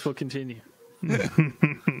good price will continue. It's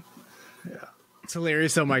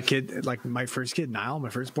hilarious though. My kid, like my first kid, Niall, my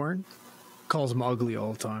firstborn, calls him ugly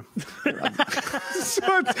all the time. Just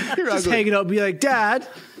hanging out and be like, Dad,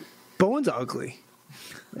 Bowen's ugly.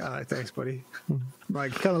 Thanks, buddy. I'm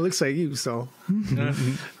like, kind of looks like you, so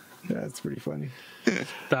that's pretty funny.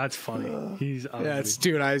 That's funny. He's ugly. Yeah,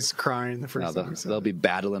 dude, I was crying the first time. They'll be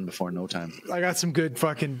battling before no time. I got some good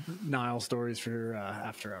fucking Niall stories for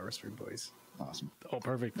after hours for you boys. Awesome. Oh,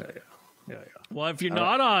 perfect. Yeah. Well, if you're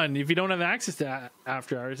not on, if you don't have access to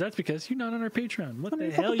After Hours, that's because you're not on our Patreon. What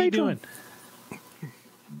the hell are you doing?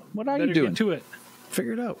 What are Better you doing? get to it.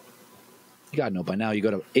 Figure it out. You got to know by now. You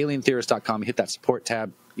go to alientheorist.com, you hit that support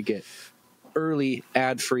tab, you get early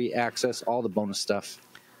ad-free access, all the bonus stuff.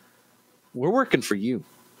 We're working for you.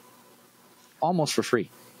 Almost for free.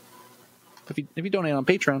 If you donate on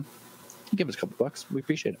Patreon, give us a couple bucks. We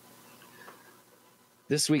appreciate it.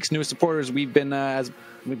 This week's newest supporters, we've been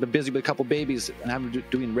busy with a couple babies and haven't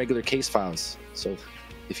doing regular case files. So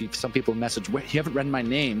if some people message, you haven't read my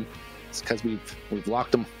name, it's because we've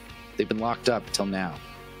locked them. They've been locked up till now.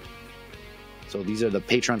 So these are the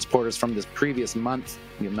Patreon supporters from this previous month.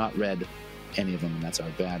 We have not read any of them, and that's our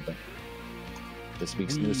bad. But this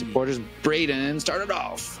week's new supporters, Braden started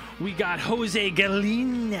off. We got Jose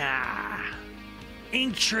Galina,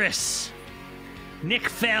 Inktress, Nick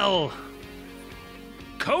Fell,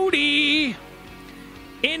 Cody,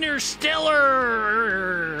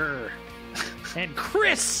 Interstellar, and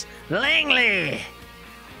Chris Langley.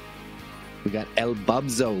 We got El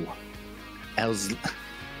Bubzo,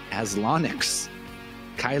 Aslonix,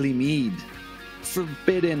 Kylie Mead,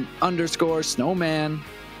 Forbidden _Snowman,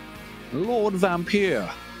 Lord Vampire,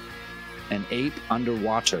 and Ape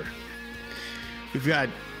Underwater. We've got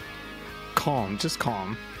calm, just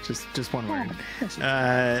one word.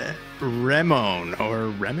 Remon or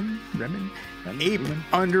Remen? Ape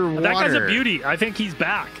Underwater. That guy's a beauty. I think he's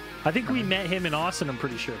back. I think we met him in Austin, I'm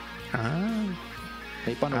pretty sure.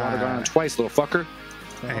 Ape Underwater gone on twice, little fucker.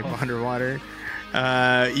 Ape Underwater.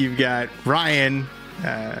 You've got Ryan,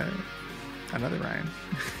 another Ryan,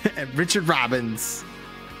 and Richard Robbins.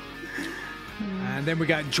 And then we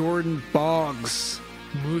got Jordan Boggs,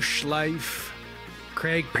 Moosh Life,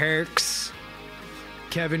 Craig Perks,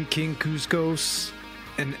 Kevin King Cuscos,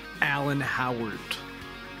 and Alan Howard.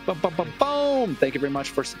 Boom! Thank you very much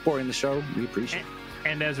for supporting the show. We appreciate it.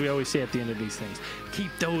 And as we always say at the end of these things,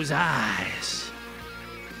 keep those eyes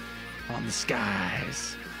on the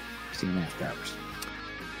skies. See you in after hours.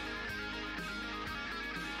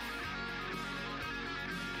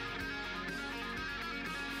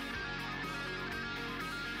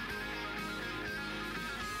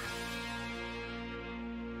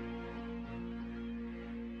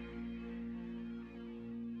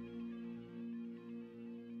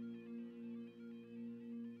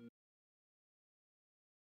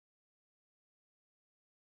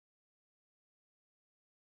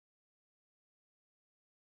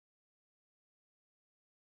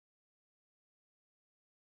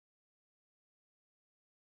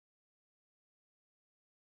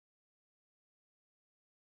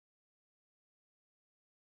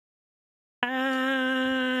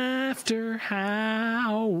 After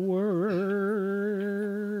Howard.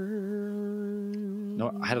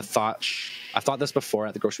 No, I had a thought. I thought this before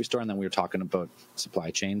at the grocery store, and then we were talking about supply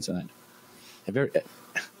chains. And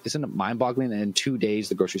isn't it mind-boggling that in 2 days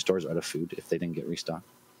the grocery stores are out of food if they didn't get restocked?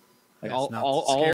 Like all